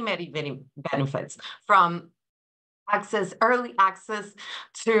 many benefits, from access, early access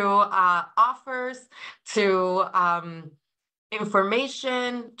to offers, to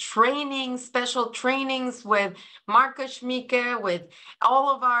information, training, special trainings with Marco Schmicke, with all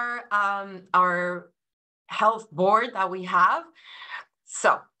of our health board that we have.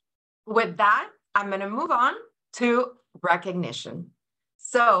 So with that, I'm going to move on to recognition.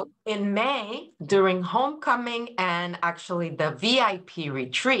 So in May, during homecoming and actually the VIP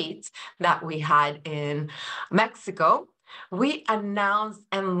retreat that we had in Mexico, we announced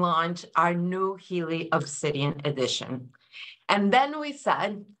and launched our new Healy Obsidian Edition. And then we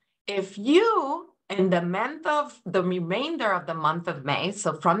said, if you, in the remainder of the month of May,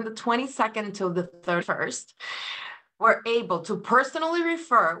 so from the 22nd till the 31st, were able to personally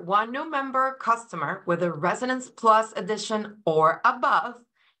refer one new member customer with a Resonance Plus edition or above,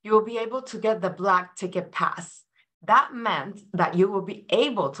 you will be able to get the Black Ticket Pass. That meant that you will be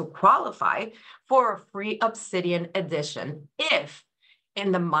able to qualify for a free Obsidian edition if,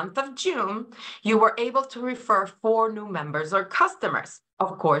 in the month of June, you were able to refer 4 new members or customers,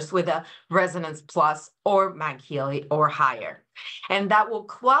 of course, with a Resonance Plus or MagHealy or higher. And that will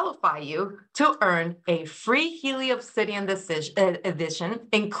qualify you to earn a free Healy Obsidian edition,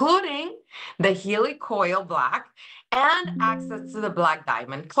 including the Healy Coil Black and access to the Black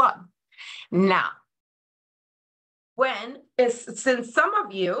Diamond Club. Now, since some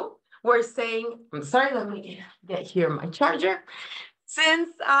of you were saying, I'm sorry, let me get here my charger.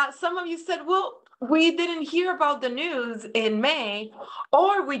 Since some of you said, well, we didn't hear about the news in May,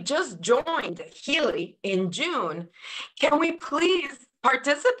 or we just joined Healy in June, can we please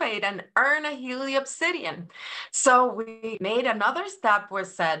participate and earn a Healy Obsidian? So we made another step where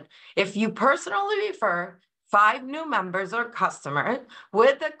said, if you personally refer 5 new members or customers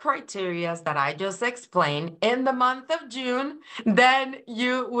with the criteria that I just explained in the month of June, then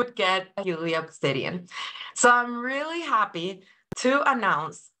you would get a Healy Obsidian. So I'm really happy to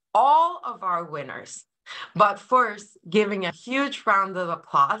announce all of our winners. But first, giving a huge round of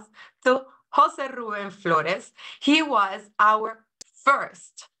applause to Jose Ruben Flores. He was our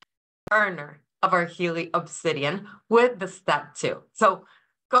first earner of our Healy Obsidian with the step 2. So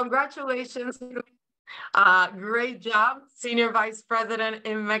congratulations. Great job, Senior Vice President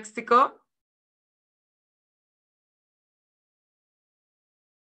in Mexico.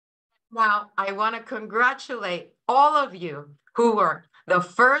 Now, I want to congratulate all of you who were the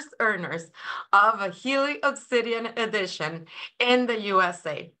first earners of a Healy Obsidian Edition in the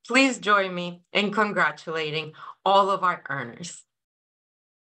USA. Please join me in congratulating all of our earners.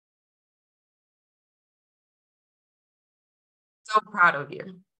 So proud of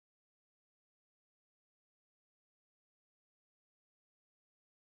you.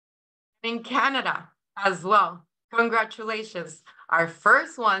 In Canada as well. Congratulations, our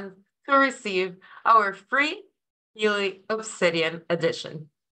first one to receive our free Healy Obsidian Edition.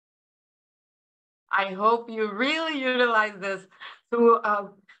 I hope you really utilize this to a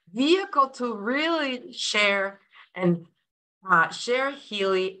vehicle to really share and share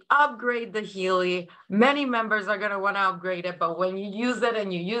Healy, upgrade the Healy. Many members are going to want to upgrade it, but when you use it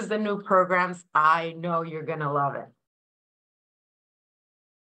and you use the new programs, I know you're going to love it.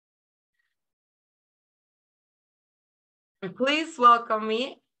 And please welcome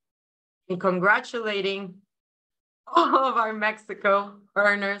me in congratulating all of our Mexico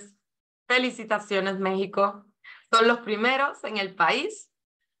earners. Felicitaciones, México. Son los primeros en el país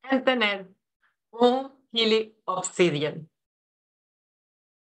en tener un Healy Obsidian.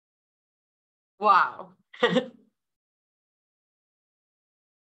 Wow.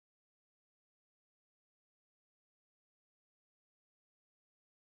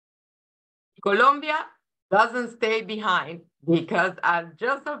 Colombia doesn't stay behind because as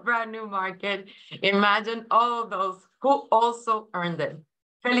just a brand new market, imagine all of those who also earned it.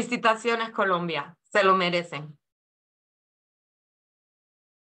 Felicitaciones, Colombia. Se lo merecen.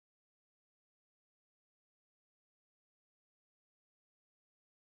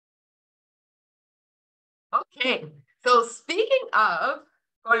 Okay, so speaking of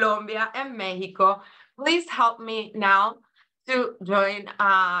Colombia and Mexico, please help me now to join,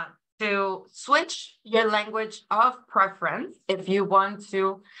 to switch your language of preference. If you want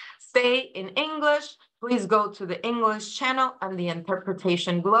to stay in English, please go to the English channel and the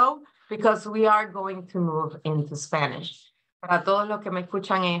interpretation globe because we are going to move into Spanish. Para todos los que me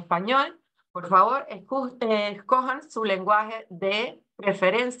escuchan en español, por favor, escojan su lenguaje de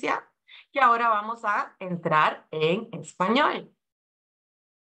preferencia. Y ahora vamos a entrar en español.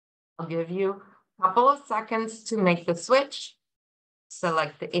 I'll give you a couple of seconds to make the switch.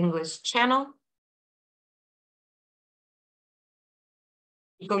 Select the English channel.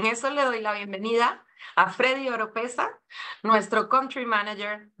 Y con eso le doy la bienvenida a Freddy Oropeza, nuestro Country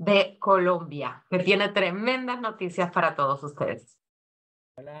Manager de Colombia, que tiene tremendas noticias para todos ustedes.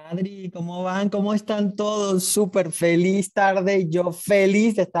 Hola Adri, ¿cómo van? ¿Cómo están todos? Súper feliz tarde, yo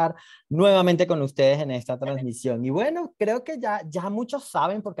feliz de estar nuevamente con ustedes en esta transmisión. Y bueno, creo que ya muchos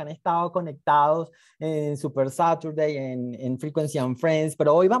saben porque han estado conectados en Super Saturday, en Frequency and Friends,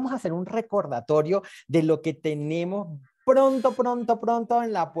 pero hoy vamos a hacer un recordatorio de lo que tenemos pronto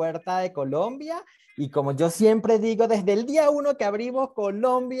en la puerta de Colombia. Y como yo siempre digo, desde el día 1 que abrimos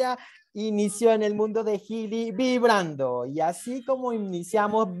Colombia, inició en el mundo de Healy vibrando, y así como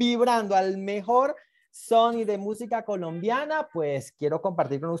iniciamos vibrando al mejor son y de música colombiana, pues quiero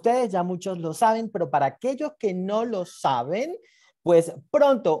compartir con ustedes, ya muchos lo saben, pero para aquellos que no lo saben, pues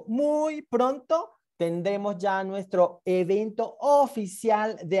pronto, muy pronto, tendremos ya nuestro evento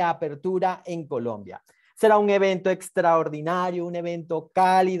oficial de apertura en Colombia. Será un evento extraordinario, un evento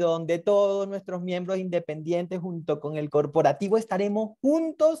cálido, donde todos nuestros miembros independientes junto con el corporativo estaremos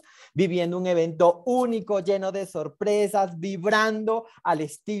juntos viviendo un evento único, lleno de sorpresas, vibrando al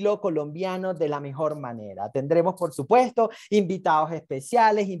estilo colombiano de la mejor manera. Tendremos, por supuesto, invitados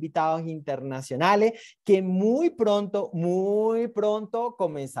especiales, invitados internacionales, que muy pronto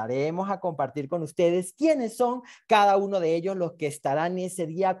comenzaremos a compartir con ustedes quiénes son cada uno de ellos, los que estarán ese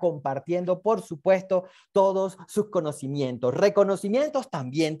día compartiendo, por supuesto, todos sus conocimientos. Reconocimientos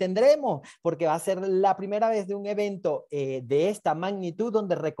también tendremos, porque va a ser la primera vez de un evento de esta magnitud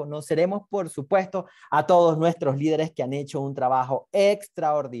donde reconoceremos, por supuesto, a todos nuestros líderes que han hecho un trabajo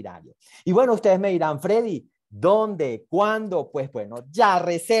extraordinario. Y bueno, ustedes me dirán, Freddy, ¿dónde? ¿Cuándo? Pues bueno, ya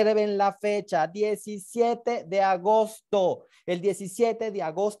reserven la fecha, 17 de agosto. El 17 de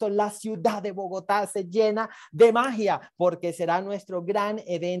agosto la ciudad de Bogotá se llena de magia porque será nuestro gran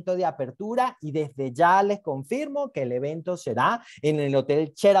evento de apertura, y desde ya les confirmo que el evento será en el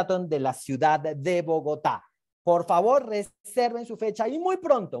Hotel Sheraton de la ciudad de Bogotá. Por favor, reserven su fecha y muy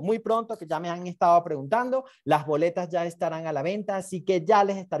pronto, que ya me han estado preguntando, las boletas ya estarán a la venta, así que ya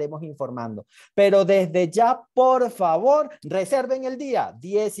les estaremos informando. Pero desde ya, por favor, reserven el día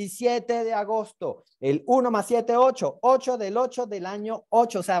 17 de agosto, el 1 más 7, 8, 8 del 8 del año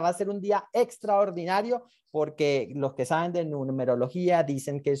 8, o sea, va a ser un día extraordinario porque los que saben de numerología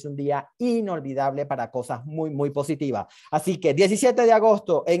dicen que es un día inolvidable para cosas muy positivas. Así que 17 de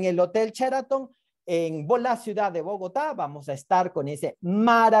agosto en el Hotel Sheraton, en la ciudad de Bogotá vamos a estar con ese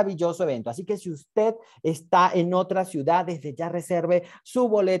maravilloso evento. Así que si usted está en otra ciudad, desde ya reserve su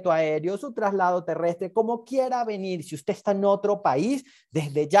boleto aéreo, su traslado terrestre, como quiera venir. Si usted está en otro país,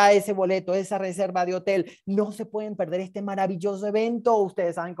 desde ya ese boleto, esa reserva de hotel, no se pueden perder este maravilloso evento.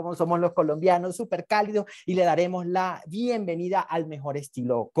 Ustedes saben cómo somos los colombianos, súper cálidos, y le daremos la bienvenida al mejor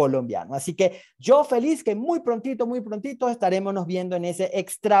estilo colombiano. Así que yo feliz que muy prontito estaremos viendo en ese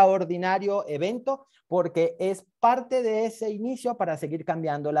extraordinario evento, porque es parte de ese inicio para seguir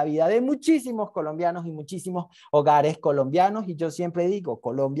cambiando la vida de muchísimos colombianos y muchísimos hogares colombianos. Y yo siempre digo,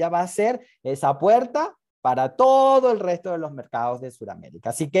 Colombia va a ser esa puerta para todo el resto de los mercados de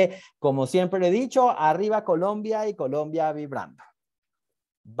Sudamérica. Así que, como siempre he dicho, arriba Colombia y Colombia vibrando.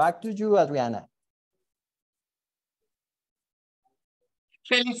 Back to you, Adriana.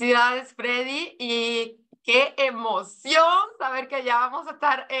 Felicidades, Freddy, y qué emoción saber que ya vamos a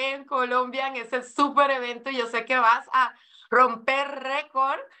estar en Colombia en ese súper evento. Yo sé que vas a romper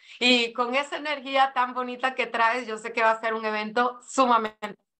récord y con esa energía tan bonita que traes, yo sé que va a ser un evento sumamente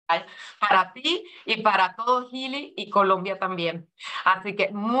especial para ti y para todo Healy y Colombia también. Así que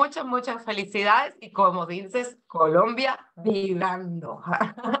muchas felicidades y como dices, Colombia vibrando.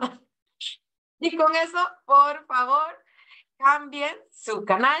 Y con eso, por favor, cambien su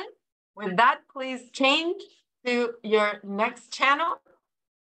canal. With that, please change to your next channel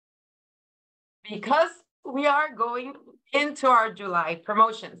because we are going into our July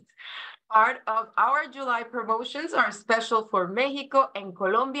promotions. Part of our July promotions are special for Mexico and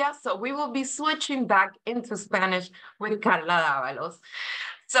Colombia, so we will be switching back into Spanish with Carla Dávalos.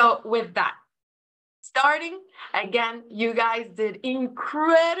 So with that, starting again, you guys did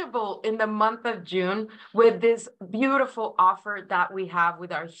incredible in the month of June with this beautiful offer that we have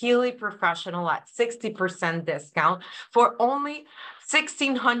with our Healy Professional at 60% discount for only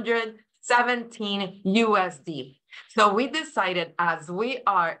 $1,617 USD. So we decided, as we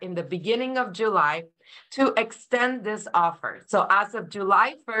are in the beginning of July, to extend this offer. So as of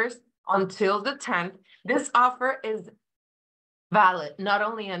July 1st until the 10th, this offer is valid not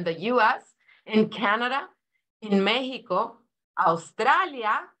only in the US, in Canada, in Mexico,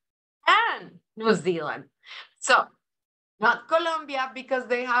 Australia, and New Zealand. So not Colombia, because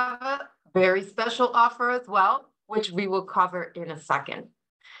they have a very special offer as well, which we will cover in a second.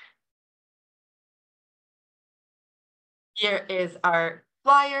 Here is our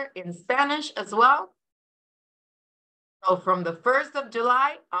flyer in Spanish as well. So from the 1st of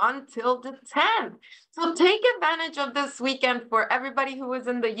July until the 10th. So take advantage of this weekend for everybody who is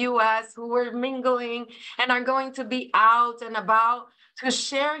in the US, who are mingling and are going to be out and about to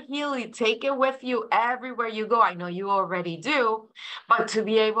share Healy. Take it with you everywhere you go. I know you already do, but to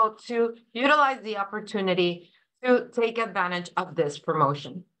be able to utilize the opportunity to take advantage of this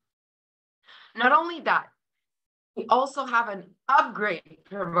promotion. Not only that, we also have an upgrade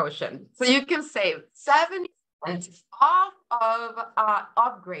promotion. So you can save 70% off of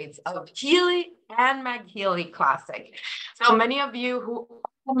upgrades of Healy and MagHealy Classic. So many of you who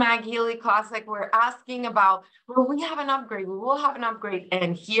MagHealy Classic were asking about, will we have an upgrade? We will have an upgrade,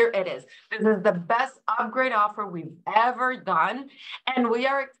 and here it is. This is the best upgrade offer we've ever done, and we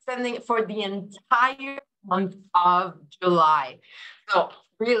are extending it for the entire month of July. So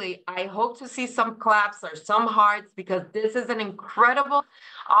really, I hope to see some claps or some hearts, because this is an incredible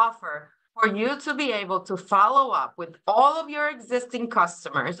offer for you to be able to follow up with all of your existing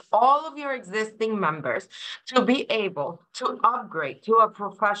customers, all of your existing members, to be able to upgrade to a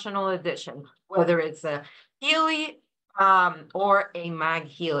professional edition, whether it's a Healy or a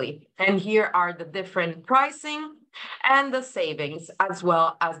MagHealy. And here are the different pricing and the savings, as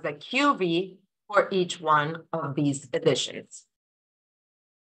well as the QV for each one of these editions.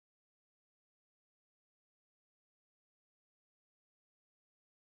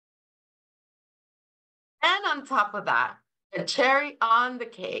 And on top of that, the cherry on the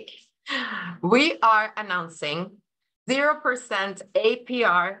cake, we are announcing 0%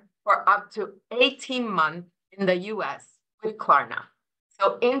 APR for up to 18 months in the US with Klarna.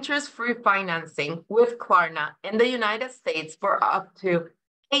 So interest-free financing with Klarna in the United States for up to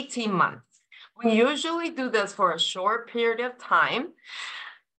 18 months. We usually do this for a short period of time,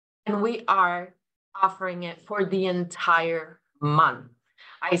 and we are offering it for the entire month.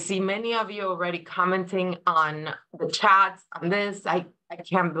 I see many of you already commenting on the chats on this. I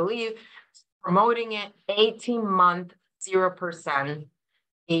can't believe promoting it 18-month 0%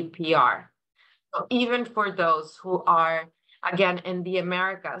 APR. So even for those who are, again, in the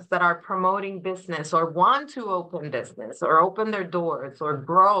Americas that are promoting business or want to open business or open their doors or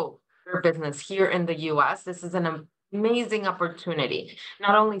grow their business here in the US, this is an amazing opportunity.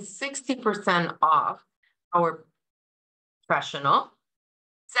 Not only 60% off our professional,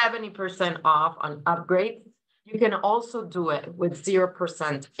 70% off on upgrades. You can also do it with 0%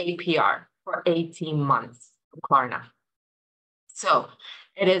 APR for 18 months of Klarna. So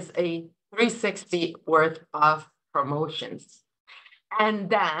it is a 360 worth of promotions. And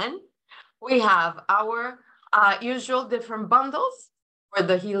then we have our usual different bundles for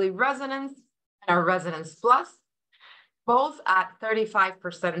the Healy Resonance and our Resonance Plus, both at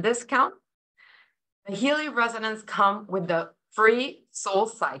 35% discount. The Healy Resonance come with the free Soul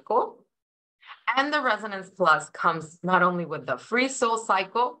Cycle, and the Resonance Plus comes not only with the free Soul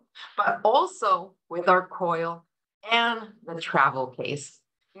Cycle, but also with our coil and the travel case.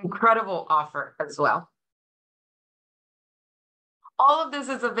 Incredible offer as well. All of this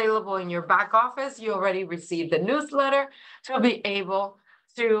is available in your back office. You already received the newsletter to be able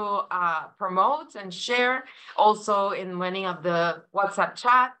to promote and share. Also in many of the WhatsApp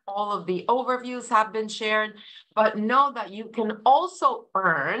chat, all of the overviews have been shared, but know that you can also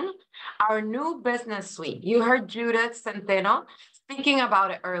earn our new business suite. You heard Judith Centeno speaking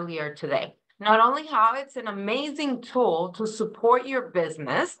about it earlier today. Not only how it's an amazing tool to support your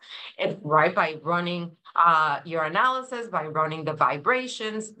business, right, by running your analysis, by running the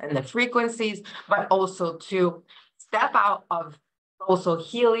vibrations and the frequencies, but also to step out of also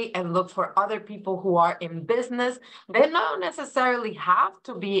Healy and look for other people who are in business. They don't necessarily have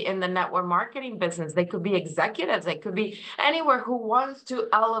to be in the network marketing business. They could be executives. They could be anywhere who wants to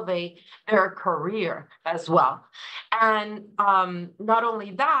elevate their career as well. And not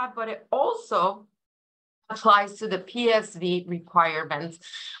only that, but it also applies to the PSV requirements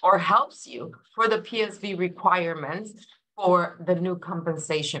or helps you for the PSV requirements for the new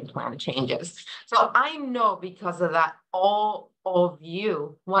compensation plan changes. So I know because of that, all of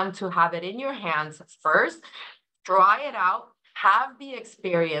you want to have it in your hands first, try it out, have the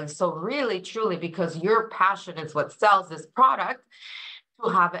experience. So really, truly, because your passion is what sells this product, to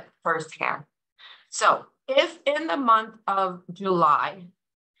have it firsthand. So if in the month of July,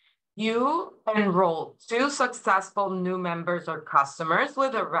 you enroll 2 successful new members or customers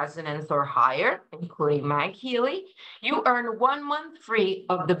with a resonance or higher, including MagHealy, you earn 1 month free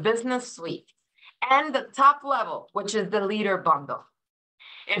of the business suite and the top level, which is the leader bundle.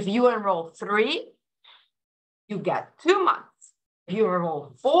 If you enroll 3, you get 2 months. If you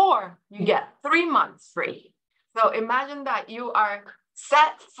enroll 4, you get 3 months free. So imagine that you are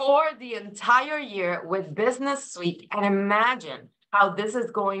set for the entire year with business suite, and imagine how this is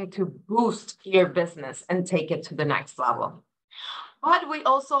going to boost your business and take it to the next level. But we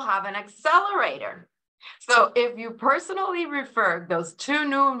also have an accelerator. So if you personally refer those 2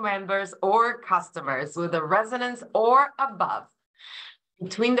 new members or customers with a resonance or above,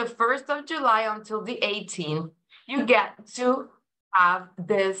 between the 1st of July until the 18th, you get to have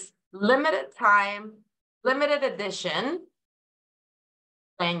this limited time, limited edition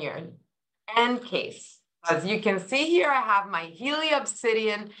lanyard and case. As you can see here, I have my Healy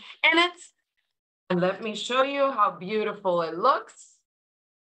Obsidian in it. And let me show you how beautiful it looks.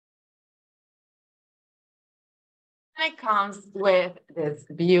 And it comes with this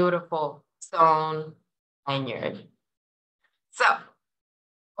beautiful stone lanyard. So,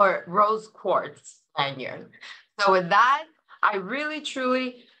 or rose quartz lanyard. So with that, I really,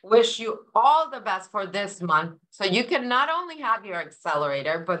 truly wish you all the best for this month. So you can not only have your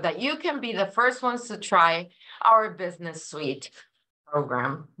accelerator, but that you can be the first ones to try our business suite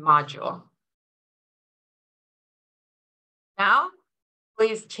program module. Now,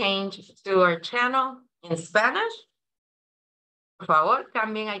 please change to our channel in Spanish. Por favor,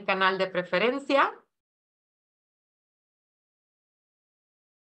 cambien al canal de preferencia.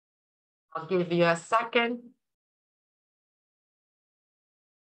 I'll give you a second.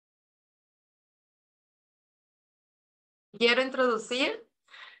 Quiero introducir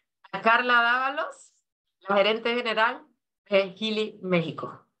a Carla Dávalos, la gerente general de Healy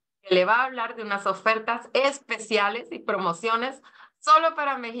México, que le va a hablar de unas ofertas especiales y promociones solo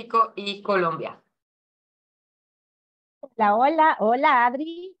para México y Colombia. Hola, hola, hola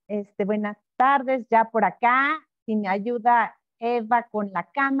Adri, buenas tardes ya por acá, si me ayuda Eva con la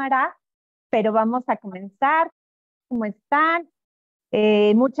cámara, pero vamos a comenzar. ¿Cómo están?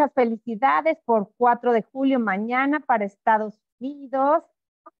 Muchas felicidades por 4 de julio mañana para Estados Unidos.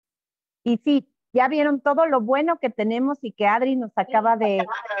 Y sí, ya vieron todo lo bueno que tenemos y que Adri nos acaba de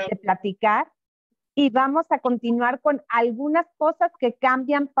platicar. Y vamos a continuar con algunas cosas que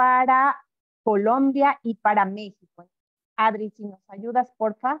cambian para Colombia y para México. Adri, si nos ayudas,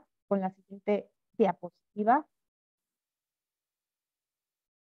 porfa, con la siguiente diapositiva.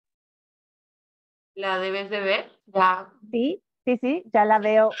 La debes de ver, ya. Sí, ya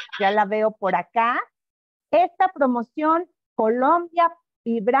la veo por acá. Esta promoción, Colombia,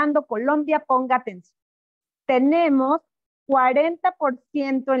 Vibrando Colombia, ponga atención. Tenemos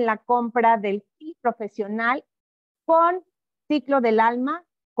 40% en la compra del kit profesional con ciclo del alma,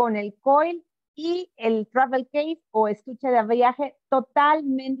 con el coil y el travel case o estuche de viaje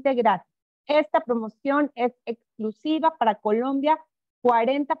totalmente gratis. Esta promoción es exclusiva para Colombia,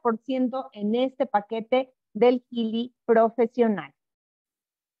 40% en este paquete del Healy profesional.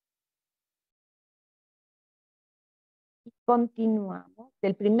 Continuamos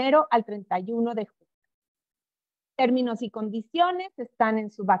del 1 al 31 de julio. Términos y condiciones están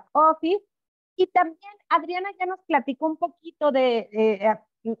en su back office. Y también Adriana ya nos platicó un poquito de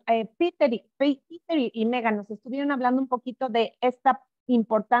Peter y Megan nos estuvieron hablando un poquito de esta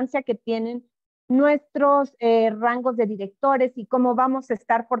importancia que tienen nuestros rangos de directores y cómo vamos a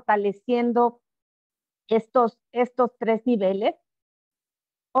estar fortaleciendo estos 3 niveles.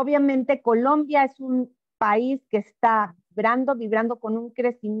 Obviamente Colombia es un país que está vibrando con un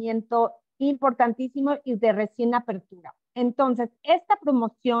crecimiento importantísimo y de recién apertura. Entonces, esta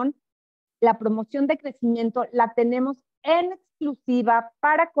promoción, la promoción de crecimiento, la tenemos en exclusiva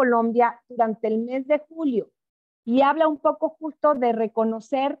para Colombia durante el mes de julio y habla un poco justo de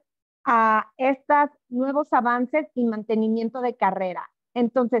reconocer a estos nuevos avances y mantenimiento de carrera.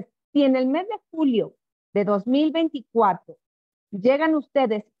 Entonces, si en el mes de julio de 2024 llegan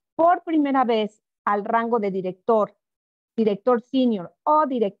ustedes por primera vez al rango de director senior o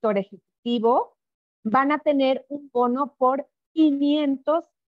director ejecutivo, van a tener un bono por 500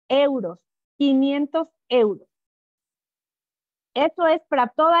 euros. 500 euros. Eso es para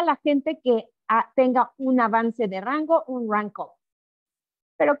toda la gente que tenga un avance de rango, un rank up.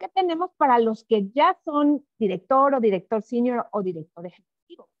 Pero ¿qué tenemos para los que ya son director o director senior o director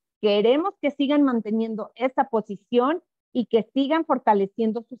ejecutivo? Queremos que sigan manteniendo esa posición y que sigan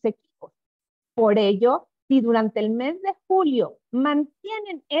fortaleciendo sus equipos. Por ello, si durante el mes de julio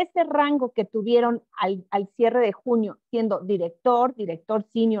mantienen ese rango que tuvieron al cierre de junio, siendo director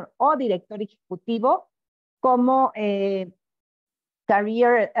senior o director ejecutivo, como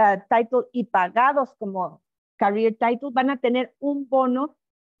career title y pagados como career title, van a tener un bono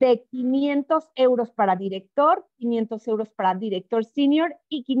de 500 euros para director, 500 euros para director senior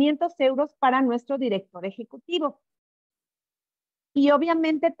y 500 euros para nuestro director ejecutivo. Y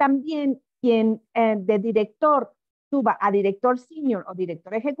obviamente también quien de director suba a director senior o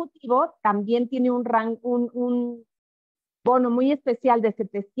director ejecutivo, también tiene un bono muy especial de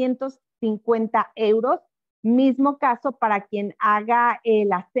 750 euros. Mismo caso para quien haga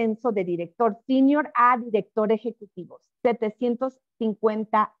el ascenso de director senior a director ejecutivo,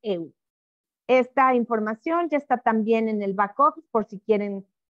 750 euros. Esta información ya está también en el back office por si quieren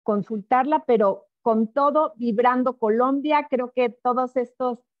consultarla, pero con todo, Vibrando Colombia, creo que todos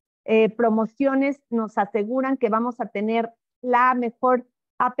estos promociones nos aseguran que vamos a tener la mejor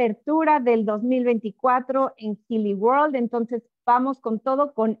apertura del 2024 en Healy World. Entonces, vamos con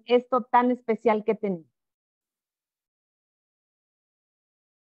todo con esto tan especial que tenemos.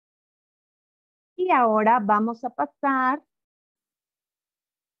 Y ahora vamos a pasar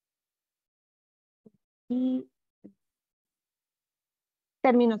y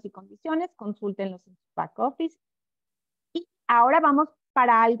términos y condiciones, consúltenlos en su back office. Y ahora vamos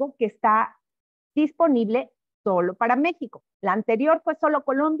para algo que está disponible solo para México. La anterior fue solo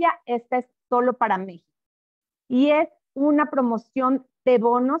Colombia, esta es solo para México. Y es una promoción de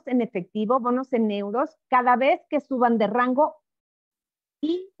bonos en efectivo, bonos en euros, cada vez que suban de rango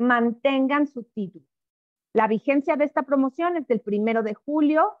y mantengan su título. La vigencia de esta promoción es del 1 de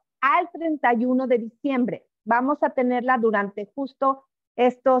julio al 31 de diciembre. Vamos a tenerla durante justo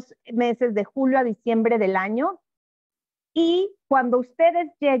estos meses de julio a diciembre del año. Y cuando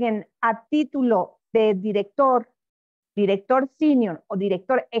ustedes lleguen a título de director senior o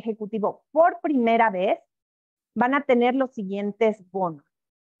director ejecutivo por primera vez, van a tener los siguientes bonos.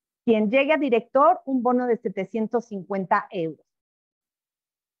 Quien llegue a director, un bono de 750 euros.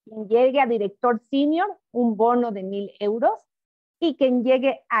 Quien llegue a director senior, un bono de 1,000 euros. Y quien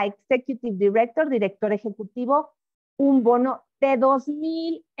llegue a executive director, director ejecutivo, un bono de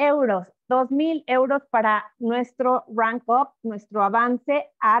 2,000 euros. 2,000 euros para nuestro rank up, nuestro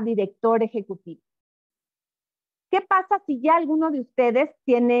avance a director ejecutivo. ¿Qué pasa si ya alguno de ustedes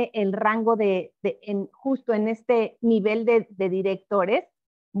tiene el rango justo en este nivel de directores?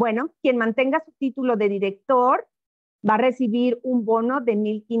 Bueno, quien mantenga su título de director va a recibir un bono de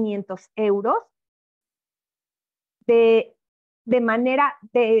 1,500 euros de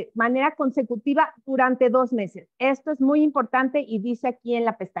manera consecutiva durante 2 meses. Esto es muy importante y dice aquí en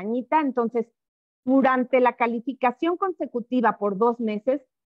la pestañita. Entonces, Durante la calificación consecutiva por 2 meses,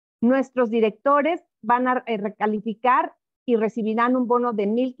 nuestros directores van a recalificar y recibirán un bono de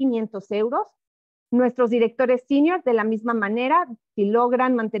 1,500 euros. Nuestros directores seniors, de la misma manera, si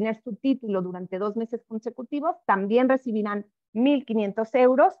logran mantener su título durante 2 meses consecutivos, también recibirán 1,500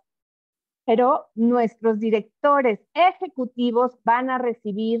 euros. Pero nuestros directores ejecutivos van a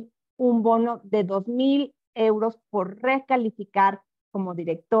recibir un bono de 2,000 euros por recalificar como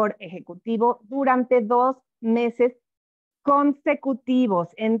director ejecutivo durante 2 meses consecutivos.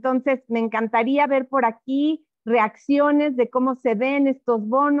 Entonces, me encantaría ver por aquí reacciones de cómo se ven estos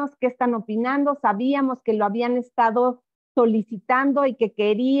bonos, qué están opinando. Sabíamos que lo habían estado solicitando y que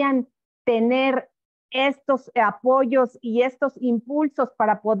querían tener estos apoyos y estos impulsos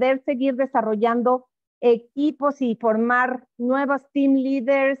para poder seguir desarrollando equipos y formar nuevos team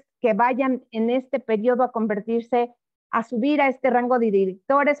leaders que vayan en este periodo a convertirse, a subir a este rango de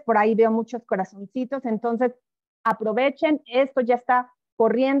directores. Por ahí veo muchos corazoncitos. Entonces, aprovechen, esto ya está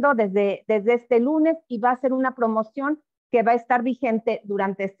corriendo desde este lunes y va a ser una promoción que va a estar vigente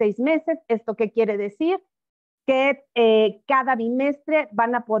durante 6 meses. ¿Esto qué quiere decir? Que cada bimestre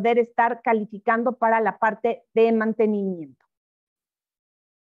van a poder estar calificando para la parte de mantenimiento.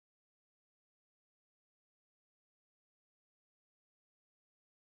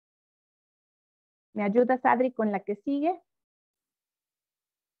 ¿Me ayudas, Adri, con la que sigue?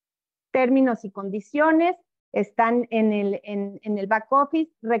 Términos y condiciones están en el back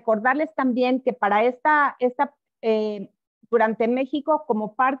office. Recordarles también que para durante México,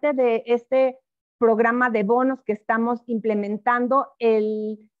 como parte de este programa de bonos que estamos implementando,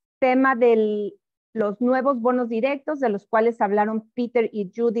 el tema de los nuevos bonos directos, de los cuales hablaron Peter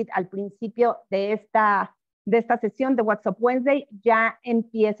y Judith al principio de esta sesión de WhatsApp Wednesday, ya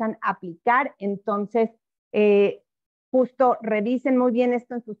empiezan a aplicar. Entonces, justo revisen muy bien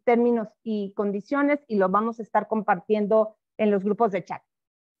esto en sus términos y condiciones y lo vamos a estar compartiendo en los grupos de chat.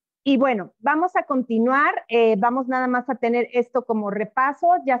 Y bueno, vamos a continuar, vamos nada más a tener esto como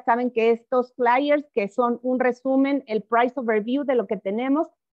repaso. Ya saben que estos flyers, que son un resumen, el price overview de lo que tenemos,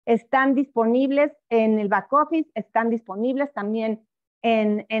 están disponibles en el back office, están disponibles también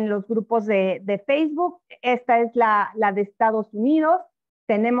en los grupos de Facebook. Esta es la de Estados Unidos.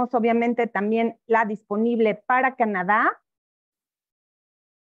 Tenemos obviamente también la disponible para Canadá,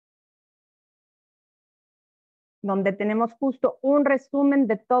 donde tenemos justo un resumen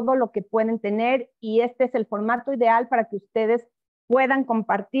de todo lo que pueden tener, y este es el formato ideal para que ustedes puedan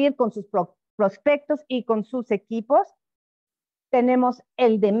compartir con sus prospectos y con sus equipos. Tenemos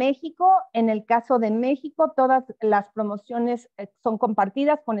el de México. En el caso de México, todas las promociones son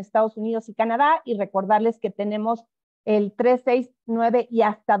compartidas con Estados Unidos y Canadá, y recordarles que tenemos el 3, 6, 9 y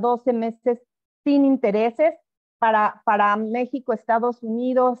hasta 12 meses sin intereses para México, Estados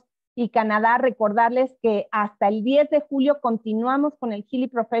Unidos y Canadá. Recordarles que hasta el 10 de julio continuamos con el Healy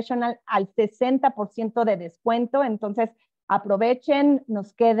Professional al 60% de descuento. Entonces, aprovechen,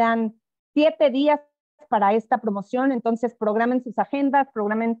 nos quedan 7 días para esta promoción. Entonces, programen sus agendas,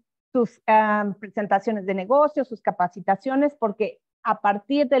 programen sus presentaciones de negocios, sus capacitaciones, porque a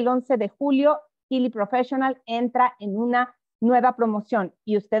partir del 11 de julio, Healy Professional entra en una nueva promoción.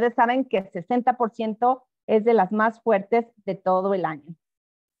 Y ustedes saben que el 60% es de las más fuertes de todo el año.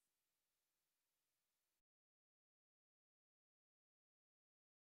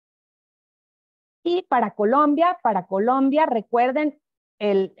 Y para Colombia, recuerden,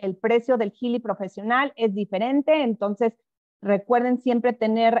 el precio del Healy Profesional es diferente. Entonces, recuerden siempre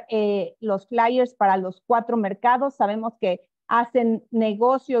tener los flyers para los 4 mercados. Sabemos que hacen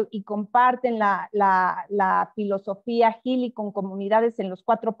negocio y comparten la filosofía Healy con comunidades en los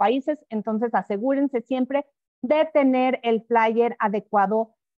 4 países. Entonces, asegúrense siempre de tener el flyer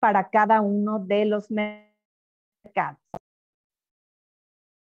adecuado para cada uno de los mercados.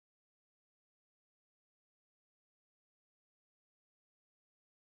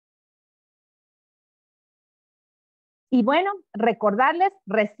 Y bueno, recordarles,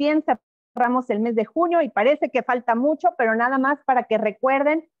 recién cerramos el mes de junio y parece que falta mucho, pero nada más para que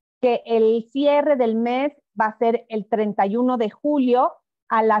recuerden que el cierre del mes va a ser el 31 de julio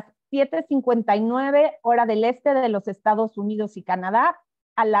a las 7:59 hora del este de los Estados Unidos y Canadá,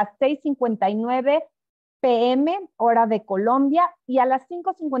 a las 6:59 p.m. hora de Colombia y a las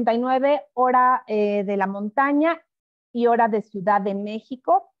 5:59 hora de la montaña y hora de Ciudad de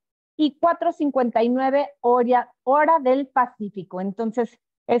México, y 4:59 hora del Pacífico. Entonces,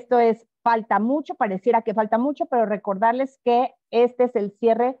 esto es, falta mucho, pareciera que falta mucho, pero recordarles que este es el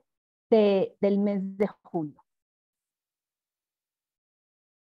cierre del mes de julio.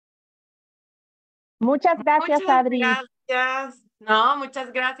 Muchas gracias, Adri. Muchas gracias. No,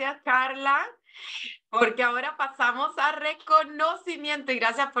 muchas gracias, Carla. porque ahora pasamos a reconocimiento y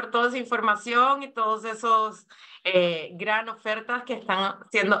gracias por toda esa información y todos esos gran ofertas que están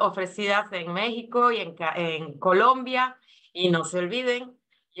siendo ofrecidas en México y en Colombia. Y no se olviden,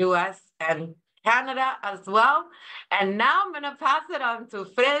 US and Canada as well. And now I'm going to pass it on to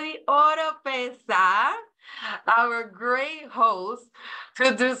Freddy Oropeza, our great host,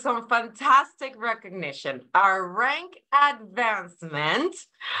 to do some fantastic recognition, our rank advancement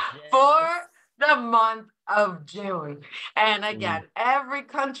for the month of June. And again, every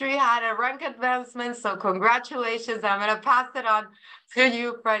country had a rank advancement, so congratulations. I'm going to pass it on to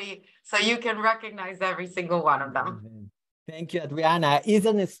you, Freddy, so you can recognize every single one of them. Thank you, Adriana. It's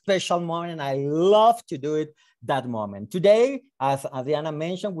a special moment, and I love to do it that moment. Today, as Adriana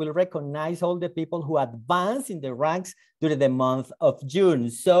mentioned, we'll recognize all the people who advanced in the ranks during the month of June.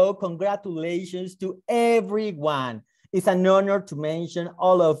 So congratulations to everyone. It's an honor to mention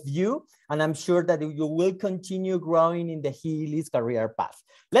all of you, and I'm sure that you will continue growing in the Healy's career path.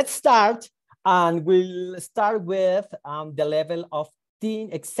 Let's start, and we'll start with the level of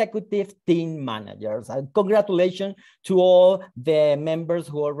executive team managers. And congratulations to all the members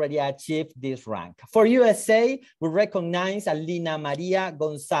who already achieved this rank. For USA, we recognize Alina Maria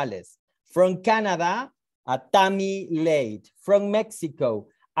Gonzalez. From Canada, Tammy Lade. From Mexico,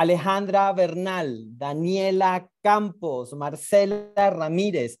 Alejandra Bernal, Daniela Campos, Marcela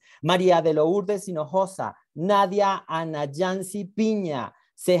Ramírez, María de Lourdes Hinojosa, Nadia Anayansi Piña,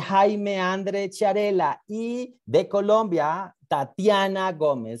 Jaime Andre Charela, y de Colombia, Tatiana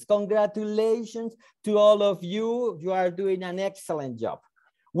Gomez. Congratulations to all of you. You are doing an excellent job.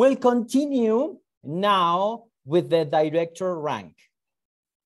 We'll continue now with the director rank.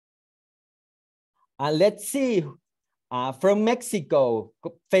 And let's see, from Mexico,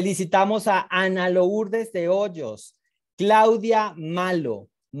 felicitamos a Ana Lourdes de Hoyos, Claudia Malo,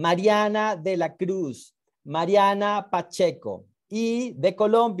 Mariana de la Cruz, Mariana Pacheco. Y de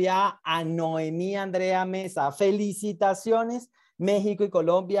Colombia a Noemí Andrea Mesa. Felicitaciones, México y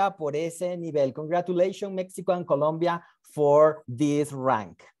Colombia, por ese nivel. Congratulations, Mexico and Colombia, for this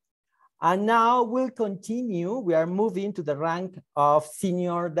rank. And now we'll continue. We are moving to the rank of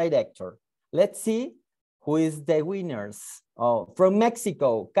senior director. Let's see who is the winners. Oh, from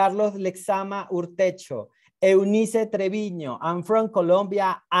Mexico, Carlos Lexama Urtecho, Eunice Treviño, and from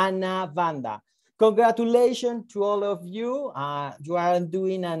Colombia, Ana Banda. Congratulations to all of you. You are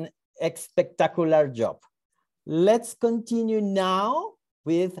doing an spectacular job. Let's continue now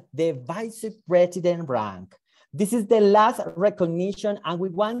with the vice president rank. This is the last recognition, and we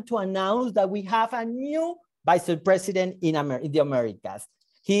want to announce that we have a new vice president in the Americas.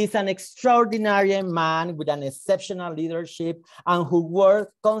 He is an extraordinary man with an exceptional leadership and who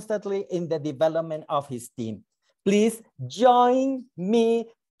works constantly in the development of his team. Please join me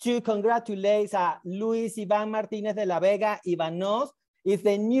to congratulate Luis Iván Martínez de la Vega. Ivanos is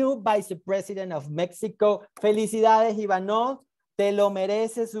the new vice president of Mexico. Felicidades, Ivanos. Te lo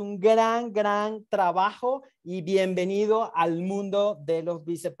mereces, un gran trabajo y bienvenido al mundo de los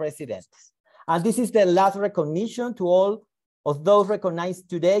vicepresidentes. And this is the last recognition to all of those recognized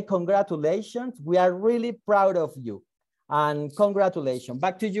today. Congratulations. We are really proud of you. And congratulations.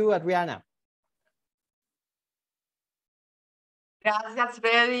 Back to you, Adriana. Gracias,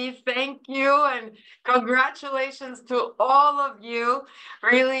 Freddy. Thank you. And congratulations to all of you.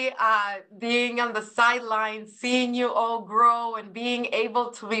 Really being on the sidelines, seeing you all grow and being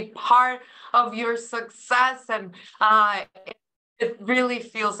able to be part of your success. And it really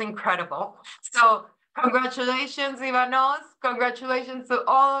feels incredible. So congratulations, Ivanos. Congratulations to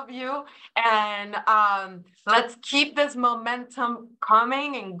all of you. And let's keep this momentum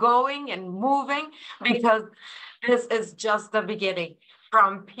coming and going and moving, because this is just the beginning.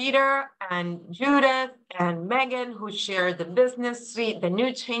 From Peter and Judith and Megan, who shared the business suite, the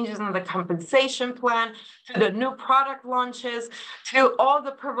new changes in the compensation plan, to the new product launches, to all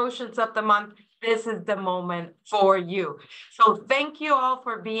the promotions of the month, this is the moment for you. So thank you all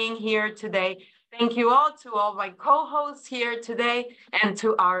for being here today. Thank you all to all my co-hosts here today and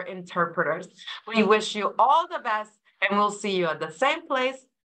to our interpreters. We wish you all the best, and we'll see you at the same place,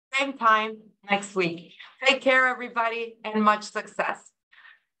 same time next week. Take care, everybody, and much success.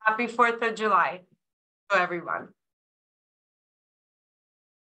 Happy 4th of July to everyone.